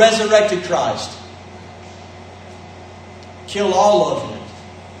of the resurrected Christ. Kill all of it.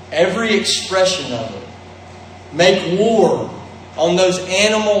 Every expression of it. Make war on those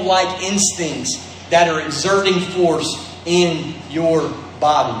animal-like instincts that are exerting force in your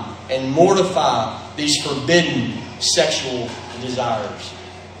body. And mortify these forbidden sexual desires.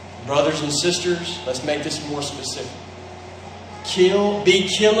 Brothers and sisters, let's make this more specific. be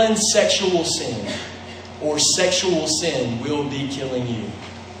killing sexual sin, or sexual sin will be killing you.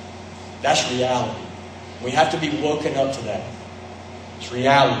 That's reality. We have to be woken up to that. It's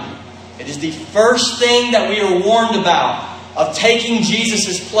reality. It is the first thing that we are warned about of taking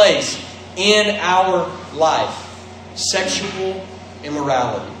Jesus' place in our life. Sexual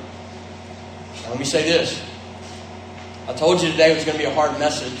immorality. Now let me say this. I told you today it was going to be a hard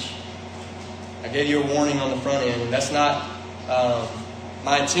message. I gave you a warning on the front end, and that's not,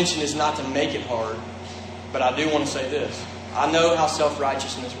 my intention is not to make it hard, but I do want to say this. I know how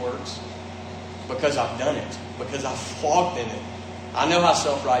self-righteousness works because I've done it, because I've walked in it. I know how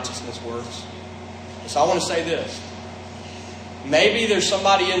self-righteousness works. So I want to say this. Maybe there's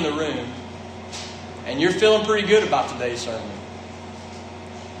somebody in the room and you're feeling pretty good about today's sermon.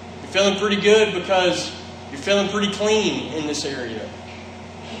 You're feeling pretty good because you're feeling pretty clean in this area.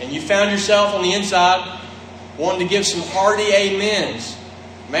 And you found yourself on the inside wanting to give some hearty amens.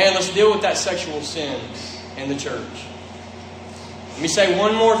 Man, let's deal with that sexual sin in the church. Let me say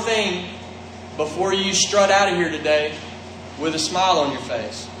one more thing before you strut out of here today with a smile on your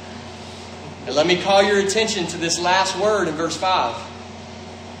face. And let me call your attention to this last word in verse 5.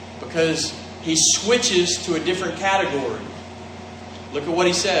 Because he switches to a different category. Look at what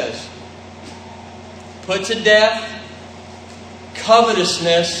he says. Put to death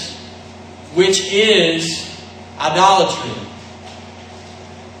covetousness, which is idolatry.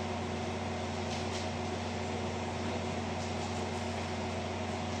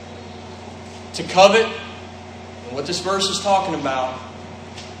 To covet, and what this verse is talking about,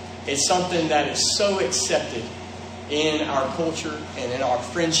 is something that is so accepted in our culture and in our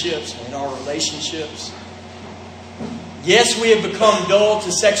friendships and in our relationships. Yes, we have become dull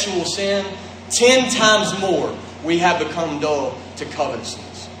to sexual sin. 10 times more, we have become dull to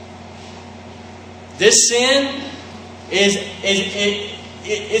covetousness. This sin is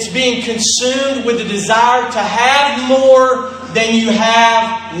being consumed with the desire to have more than you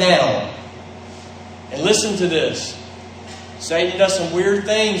have now. And listen to this. Satan does some weird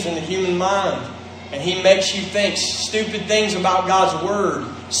things in the human mind. And he makes you think stupid things about God's Word.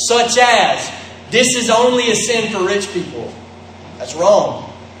 Such as, this is only a sin for rich people. That's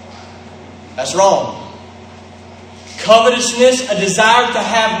wrong. That's wrong. Covetousness, a desire to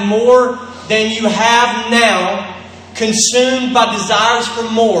have more than you have now, consumed by desires for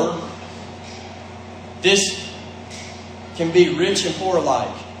more. This can be rich and poor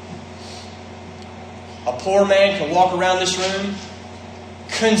alike. A poor man can walk around this room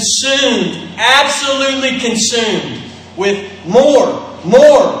consumed, absolutely consumed with more.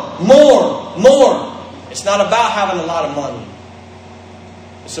 It's not about having a lot of money.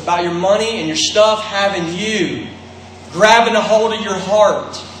 It's about your money and your stuff having you, grabbing a hold of your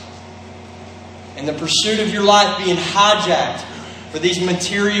heart, and the pursuit of your life being hijacked for these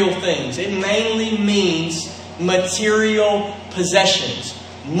material things. It mainly means material possessions.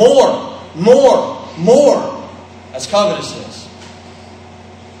 More. That's covetousness.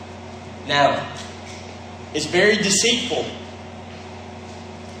 Now, it's very deceitful.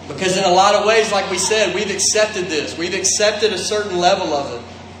 Because in a lot of ways, like we said, we've accepted this. We've accepted a certain level of it.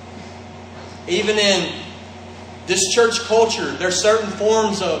 Even in this church culture, there are certain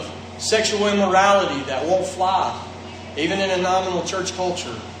forms of sexual immorality that won't fly. Even in a nominal church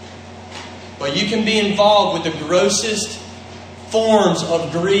culture. But you can be involved with the grossest forms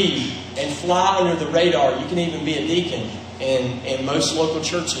of greed and fly under the radar. You can even be a deacon in most local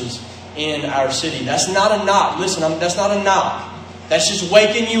churches in our city. That's not a knock. Listen, that's not a knock. That's just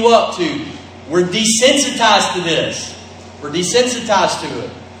waking you up to, we're desensitized to this. We're desensitized to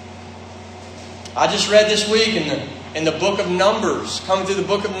it. I just read this week in the book of Numbers, coming through the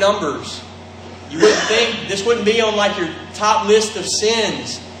book of Numbers. You wouldn't think this wouldn't be on like your top list of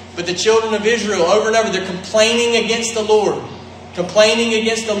sins. But the children of Israel, over and over, they're complaining against the Lord. Complaining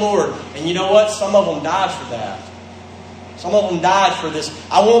against the Lord. And you know what? Some of them died for that. Some of them died for this.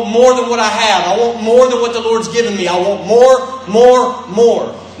 I want more than what I have. I want more than what the Lord's given me. I want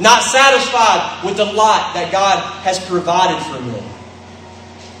more. Not satisfied with the lot that God has provided for me.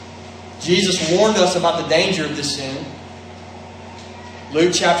 Jesus warned us about the danger of this sin.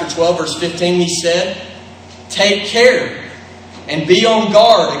 Luke chapter 12, verse 15, he said, "Take care and be on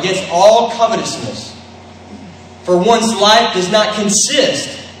guard against all covetousness. For one's life does not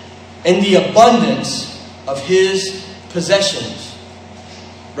consist in the abundance of his possessions."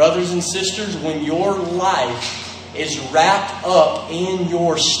 Brothers and sisters, when your life is wrapped up in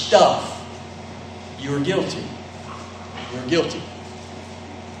your stuff, you are guilty. You're guilty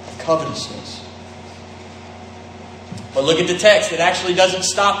of covetousness. But look at the text. It actually doesn't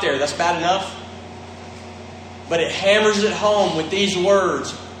stop there. That's bad enough. but it hammers it home with these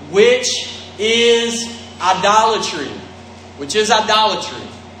words, which is idolatry. Which is idolatry.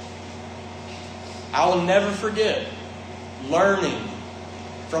 I will never forget learning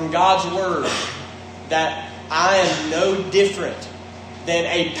from God's Word that I am no different than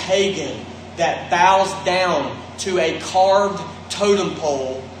a pagan that bows down to a carved totem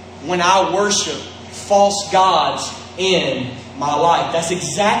pole when I worship false gods in my life. That's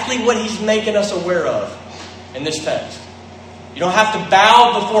exactly what He's making us aware of in this text. You don't have to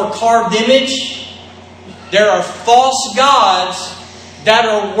bow before a carved image. There are false gods that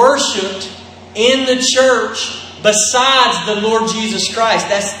are worshipped in the church besides the Lord Jesus Christ.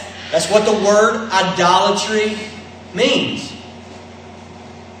 That's what the word idolatry means.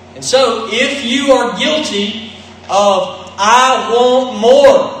 And so, if you are guilty of, I want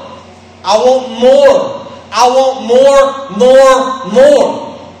more, I want more, I want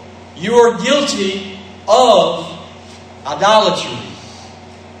more, you are guilty of idolatry.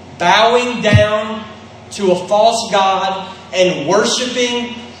 Bowing down to a false god and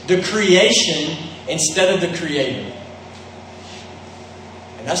worshiping the creation instead of the Creator.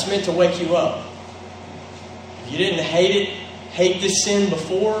 And that's meant to wake you up. If you didn't hate this sin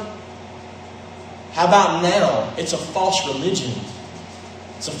before, how about now? It's a false religion.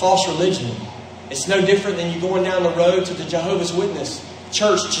 It's a false religion. It's no different than you going down the road to the Jehovah's Witness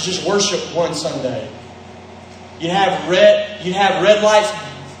church to just worship one Sunday. You have red lights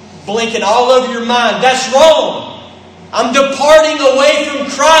blinking all over your mind. That's wrong. I'm departing away from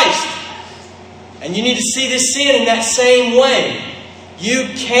Christ. And you need to see this sin in that same way. You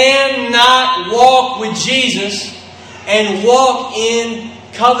cannot walk with Jesus and walk in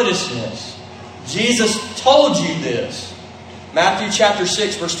covetousness. Jesus told you this. Matthew chapter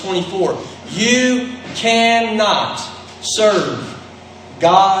 6, verse 24. You cannot serve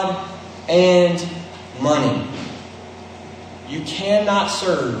God and money. You cannot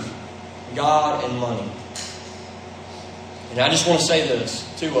serve God and money. And I just want to say this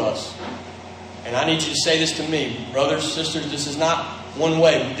to us. And I need you to say this to me. Brothers, sisters, this is not one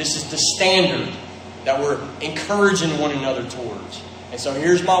way. This is the standard that we're encouraging one another towards. And so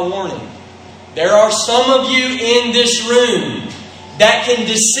here's my warning. There are some of you in this room that can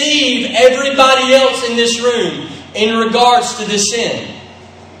deceive everybody else in this room in regards to this sin.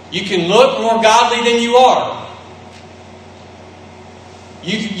 You can look more godly than you are.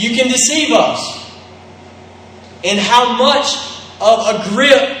 You can deceive us in how much of a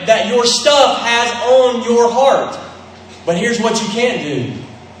grip that your stuff has on your heart. But here's what you can't do.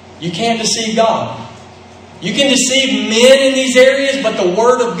 You can't deceive God. You can deceive men in these areas, but the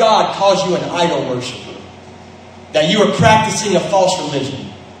Word of God calls you an idol worshiper. That you are practicing a false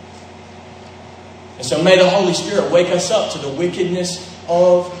religion. And so may the Holy Spirit wake us up to the wickedness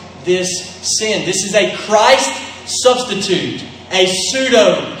of this sin. This is a Christ substitute. A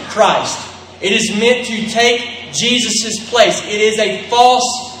pseudo-Christ. It is meant to take Jesus' place. It is a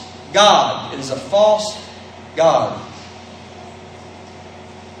false God. It is a false God.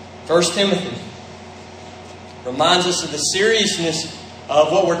 1 Timothy reminds us of the seriousness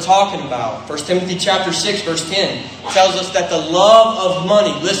of what we're talking about. 1 Timothy chapter 6, verse 10 tells us that the love of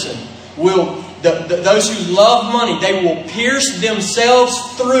money, listen, those who love money, they will pierce themselves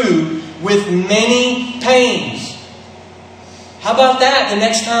through with many pains. How about that the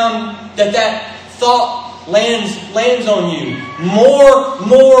next time that thought lands on you? More.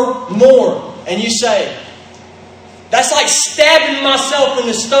 And you say, that's like stabbing myself in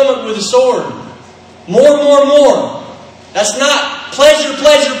the stomach with a sword. More. That's not pleasure.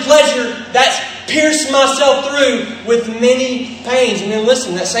 That's pierce myself through with many pains. And then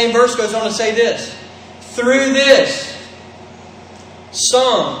listen, that same verse goes on to say this. Through this,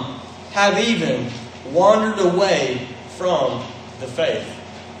 some have even wandered away from the faith.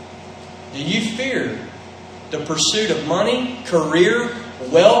 Do you fear the pursuit of money, career,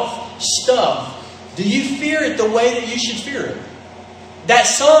 wealth, stuff? Do you fear it the way that you should fear it? That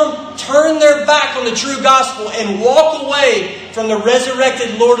some turn their back on the true gospel and walk away from the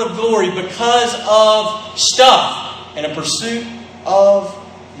resurrected Lord of glory because of stuff and a pursuit of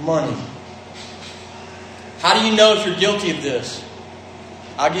money. How do you know if you're guilty of this?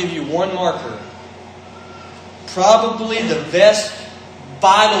 I'll give you one marker. Probably the best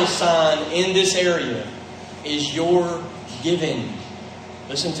vital sign in this area is your giving.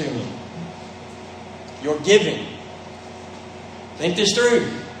 Listen to me. Your giving. Think this through.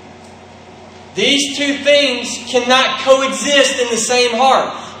 These two things cannot coexist in the same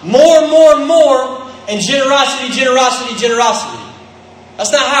heart. More, and generosity.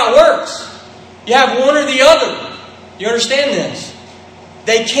 That's not how it works. You have one or the other. You understand this?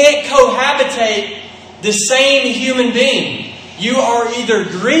 They can't cohabitate the same human being. You are either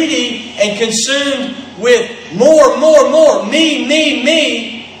greedy and consumed with more,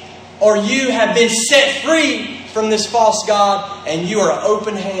 me, or you have been set free from this false god and you are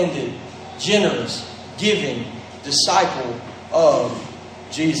open-handed, generous, giving disciple of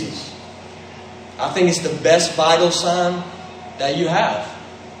Jesus. I think it's the best vital sign that you have.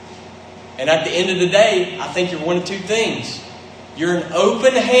 And at the end of the day, I think you're one of two things. You're an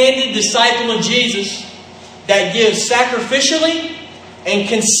open-handed disciple of Jesus that gives sacrificially and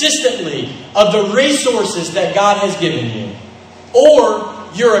consistently of the resources that God has given you. Or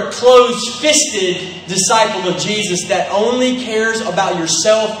you're a closed-fisted disciple of Jesus that only cares about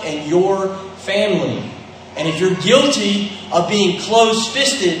yourself and your family. And if you're guilty of being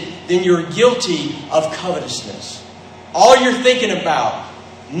closed-fisted, then you're guilty of covetousness. All you're thinking about,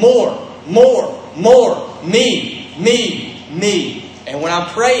 more, me. And what I'm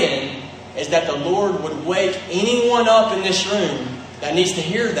praying is that the Lord would wake anyone up in this room that needs to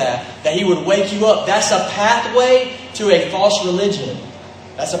hear that He would wake you up. That's a pathway to a false religion.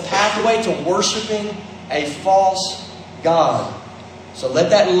 That's a pathway to worshiping a false god. So let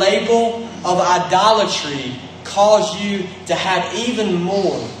that label of idolatry cause you to have even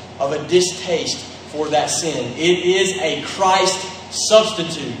more of a distaste for that sin. It is a Christ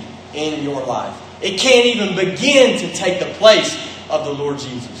substitute in your life. It can't even begin to take the place of the Lord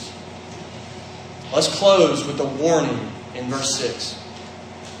Jesus. Let's close with a warning in verse 6.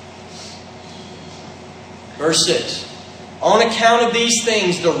 Verse 6. On account of these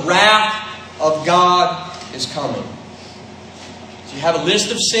things, the wrath of God is coming. So you have a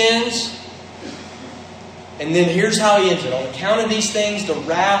list of sins. And then here's how he ends it. On account of these things, the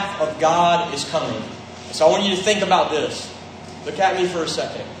wrath of God is coming. So I want you to think about this. Look at me for a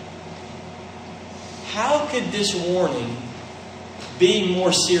second. How could this warning be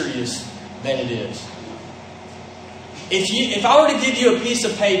more serious than it is? If I were to give you a piece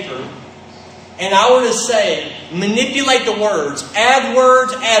of paper and I were to say, manipulate the words, add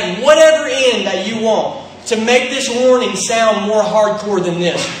whatever in that you want to make this warning sound more hardcore than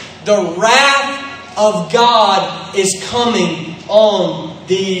this. The wrath of God is coming on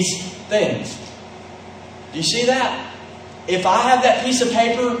these things. Do you see that? If I have that piece of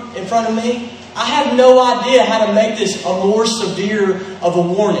paper in front of me, I have no idea how to make this a more severe of a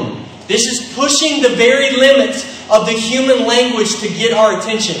warning. This is pushing the very limits of the human language to get our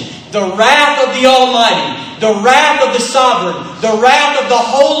attention. The wrath of the Almighty, the wrath of the Sovereign, the wrath of the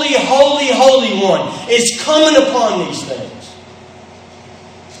Holy, Holy, Holy One is coming upon these things.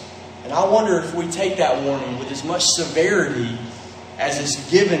 And I wonder if we take that warning with as much severity as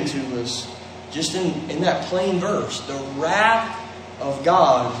it's given to us just in that plain verse. The wrath of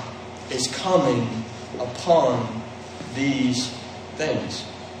God is coming upon these things.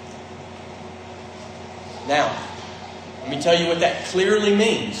 Now, let me tell you what that clearly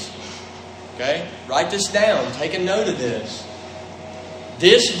means. Okay? Write this down. Take a note of this.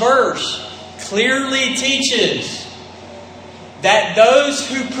 This verse clearly teaches that those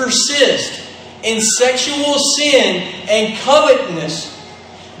who persist in sexual sin and covetousness,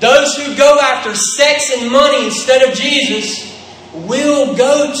 those who go after sex and money instead of Jesus, will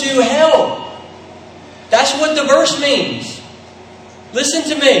go to hell. That's what the verse means. Listen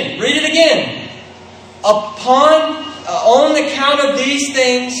to me. Read it again. On account of these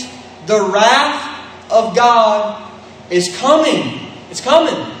things, the wrath of God is coming. It's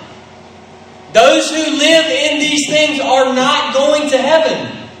coming. Those who live in these things are not going to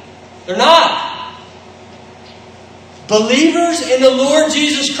heaven. They're not. Believers in the Lord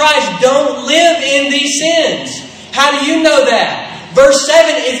Jesus Christ don't live in these sins. How do you know that? Verse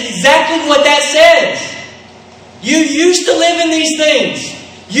 7 is exactly what that says. You used to live in these things.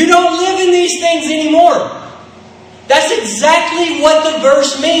 You don't live in these things anymore. That's exactly what the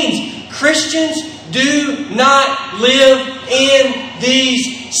verse means. Christians do not live in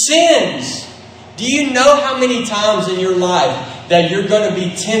these sins. Do you know how many times in your life that you're going to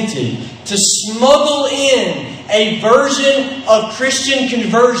be tempted to smuggle in a version of Christian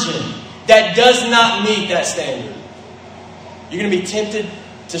conversion that does not meet that standard? You're going to be tempted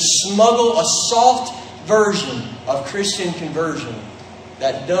to smuggle a soft version of Christian conversion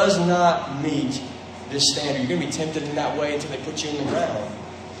that does not meet this standard. You're going to be tempted in that way until they put you in the ground.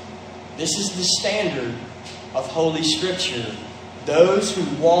 This is the standard of Holy Scripture. Those who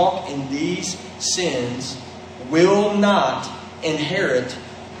walk in these sins will not inherit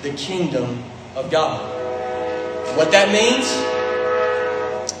the kingdom of God. What that means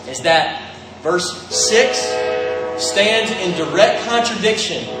is that verse 6 stands in direct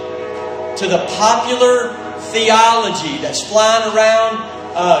contradiction to the popular theology that's flying around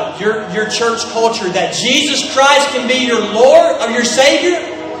your church culture that Jesus Christ can be your Lord or your Savior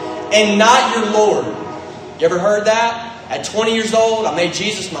and not your Lord. You ever heard that? At 20 years old, I made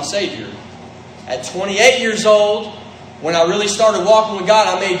Jesus my Savior. At 28 years old, when I really started walking with God,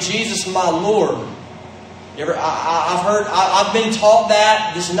 I made Jesus my Lord. You ever? I've been taught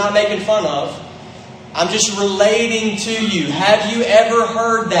that. This is not making fun of. I'm just relating to you. Have you ever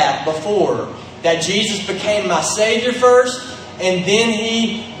heard that before? That Jesus became my Savior first, and then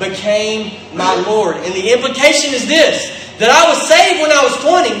He became my Lord. And the implication is this: that I was saved when I was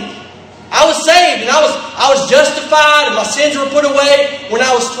 20. I was saved and I was justified and my sins were put away when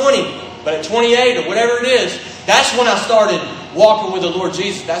I was 20. But at 28 or whatever it is, that's when I started walking with the Lord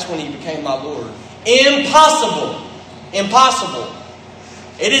Jesus. That's when He became my Lord. Impossible. Impossible.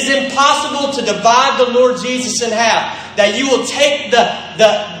 It is impossible to divide the Lord Jesus in half. That you will take the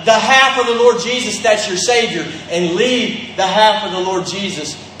half of the Lord Jesus that's your Savior and leave the half of the Lord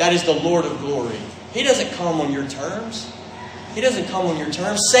Jesus that is the Lord of glory. He doesn't come on your terms. He doesn't come on your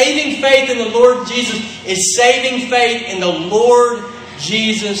terms. Saving faith in the Lord Jesus is saving faith in the Lord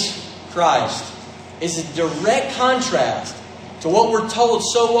Jesus Christ. It's a direct contrast to what we're told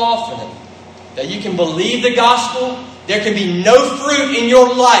so often. That you can believe the gospel. There can be no fruit in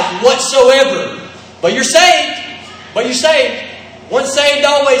your life whatsoever. But you're saved. But you're saved. Once saved,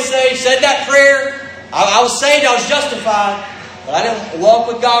 always saved. Said that prayer. I was saved, I was justified. But I didn't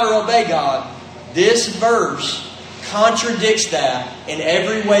walk with God or obey God. This verse contradicts that in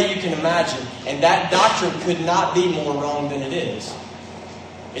every way you can imagine. And that doctrine could not be more wrong than it is.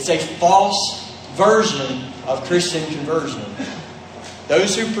 It's a false version of Christian conversion.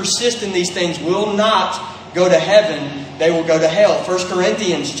 Those who persist in these things will not go to heaven. They will go to hell. 1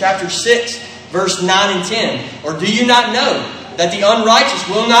 Corinthians chapter 6, verse 9 and 10. Or do you not know that the unrighteous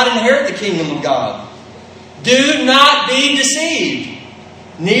will not inherit the kingdom of God? Do not be deceived.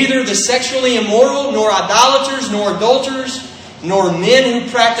 Neither the sexually immoral, nor idolaters, nor adulterers, nor men who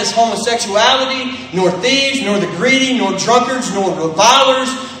practice homosexuality, nor thieves, nor the greedy, nor drunkards, nor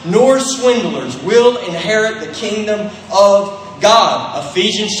revilers, nor swindlers will inherit the kingdom of God.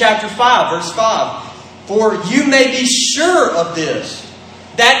 Ephesians chapter 5, verse 5. For you may be sure of this,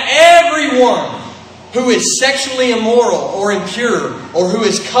 that everyone who is sexually immoral or impure, or who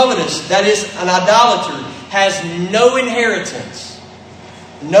is covetous, that is, an idolater, has no inheritance.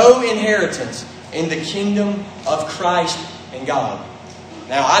 No inheritance in the kingdom of Christ and God.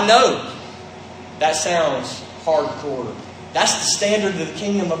 Now, I know that sounds hardcore. That's the standard of the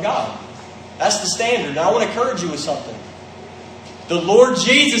kingdom of God. That's the standard. And I want to encourage you with something. The Lord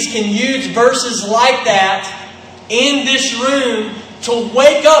Jesus can use verses like that in this room to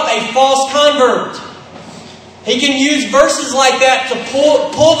wake up a false convert. He can use verses like that to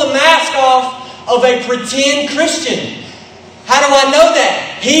pull the mask off of a pretend Christian. How do I know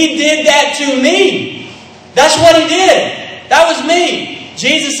that? He did that to me. That's what He did. That was me.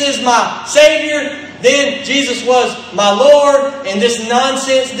 Jesus is my Savior. Then Jesus was my Lord. And this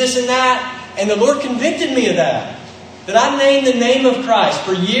nonsense, this and that. And the Lord convicted me of that. That I named the name of Christ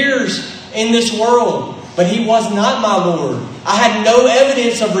for years in this world. But He was not my Lord. I had no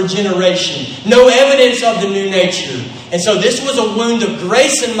evidence of regeneration. No evidence of the new nature. And so this was a wound of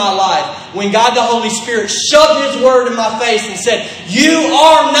grace in my life when God the Holy Spirit shoved His Word in my face and said, you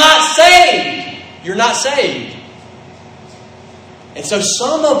are not saved. You're not saved. And so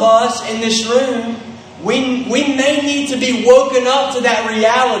some of us in this room, we may need to be woken up to that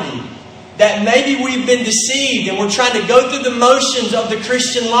reality. That maybe we've been deceived and we're trying to go through the motions of the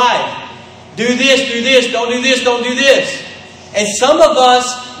Christian life. Do this, don't do this, don't do this. And some of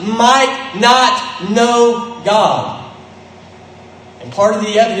us might not know God. And part of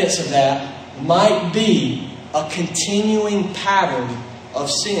the evidence of that might be a continuing pattern of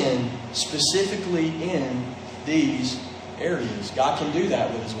sin, specifically in these areas. God can do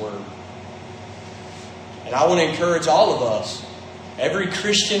that with His Word. And I want to encourage all of us, every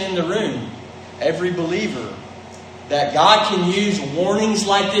Christian in the room, every believer, that God can use warnings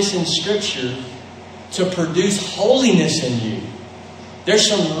like this in Scripture to produce holiness in you. There's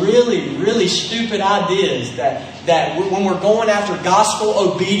some really, really stupid ideas that when we're going after gospel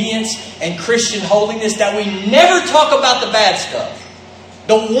obedience and Christian holiness, that we never talk about the bad stuff.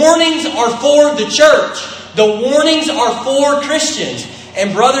 The warnings are for the church. The warnings are for Christians.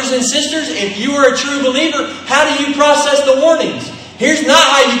 And brothers and sisters, if you are a true believer, how do you process the warnings? Here's not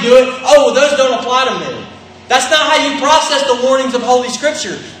how you do it. Oh, well, those don't apply to me. That's not how you process the warnings of Holy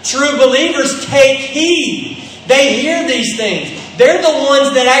Scripture. True believers take heed. They hear these things. They're the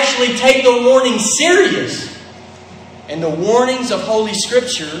ones that actually take the warning serious. And the warnings of Holy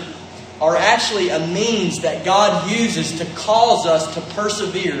Scripture are actually a means that God uses to cause us to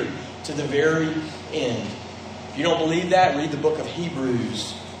persevere to the very end. If you don't believe that, read the book of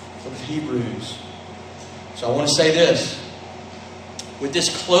Hebrews. Book of Hebrews. So I want to say this. With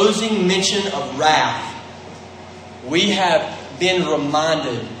this closing mention of wrath, we have been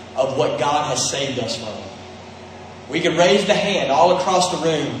reminded of what God has saved us from. We can raise the hand all across the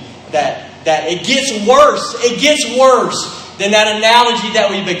room that it gets worse. It gets worse than that analogy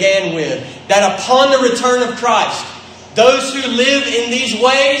that we began with. That upon the return of Christ, those who live in these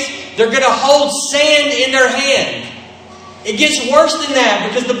ways, they're going to hold sand in their hand. It gets worse than that,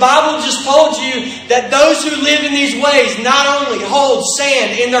 because the Bible just told you that those who live in these ways not only hold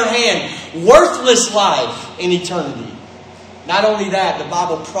sand in their hand, worthless life in eternity. Not only that, the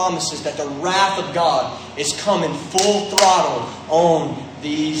Bible promises that the wrath of God is coming full throttle on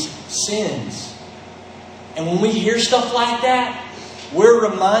these sins. And when we hear stuff like that, we're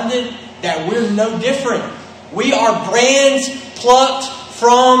reminded that we're no different. We are brands plucked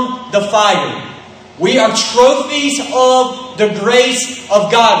from the fire. We are trophies of the grace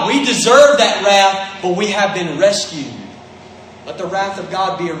of God. We deserve that wrath, but we have been rescued. Let the wrath of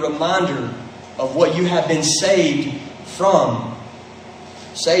God be a reminder of what you have been saved from.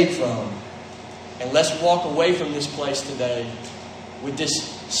 Saved from. And let's walk away from this place today with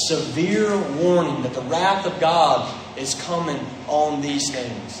this severe warning that the wrath of God is coming on these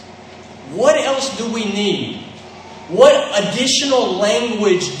things. What else do we need? What additional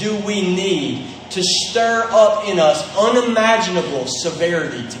language do we need to stir up in us unimaginable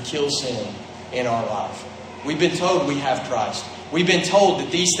severity to kill sin in our life? We've been told we have Christ. We've been told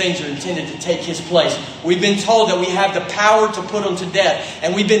that these things are intended to take His place. We've been told that we have the power to put them to death.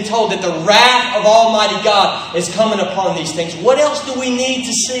 And we've been told that the wrath of Almighty God is coming upon these things. What else do we need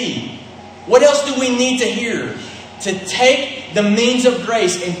to see? What else do we need to hear? To take the means of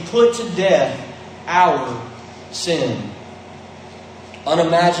grace and put to death our sin.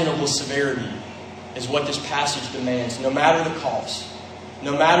 Unimaginable severity is what this passage demands, no matter the cost.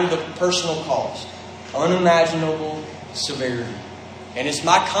 No matter the personal cost. Unimaginable severity. And it's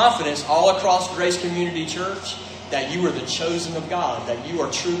my confidence all across Grace Community Church that you are the chosen of God, that you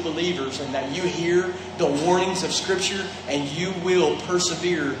are true believers, and that you hear the warnings of Scripture and you will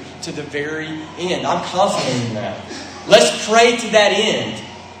persevere to the very end. I'm confident in that. Let's pray to that end,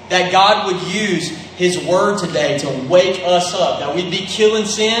 that God would use His Word today to wake us up, that we'd be killing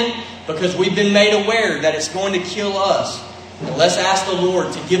sin because we've been made aware that it's going to kill us. And let's ask the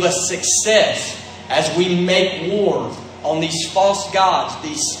Lord to give us success as we make war on these false gods,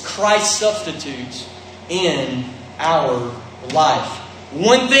 these Christ substitutes in our life.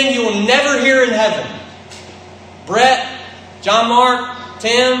 One thing you will never hear in heaven. Brett, John Mark,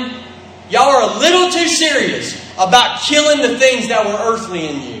 Tim, y'all are a little too serious about killing the things that were earthly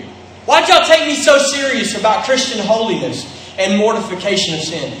in you. Why'd y'all take me so serious about Christian holiness and mortification of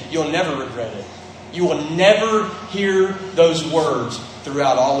sin? You'll never regret it. You will never hear those words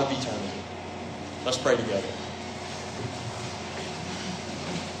throughout all of eternity. Let's pray together.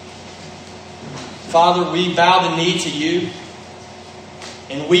 Father, we bow the knee to You,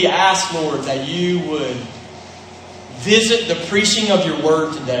 and we ask, Lord, that You would visit the preaching of Your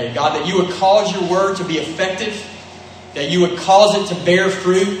Word today. God, that You would cause Your Word to be effective, that You would cause it to bear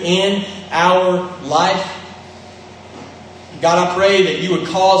fruit in our life. God, I pray that You would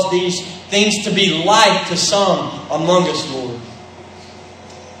cause these things to be life to some among us, Lord.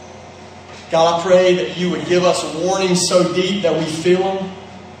 God, I pray that You would give us warnings so deep that we feel them.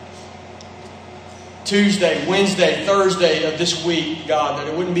 Tuesday, Wednesday, Thursday of this week, God, that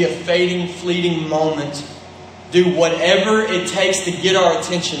it wouldn't be a fading, fleeting moment. Do whatever it takes to get our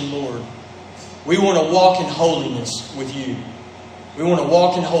attention, Lord. We want to walk in holiness with You. We want to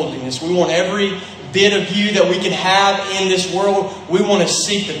walk in holiness. We want every bit of You that we can have in this world. We want to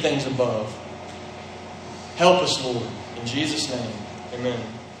seek the things above. Help us, Lord. In Jesus' name, amen.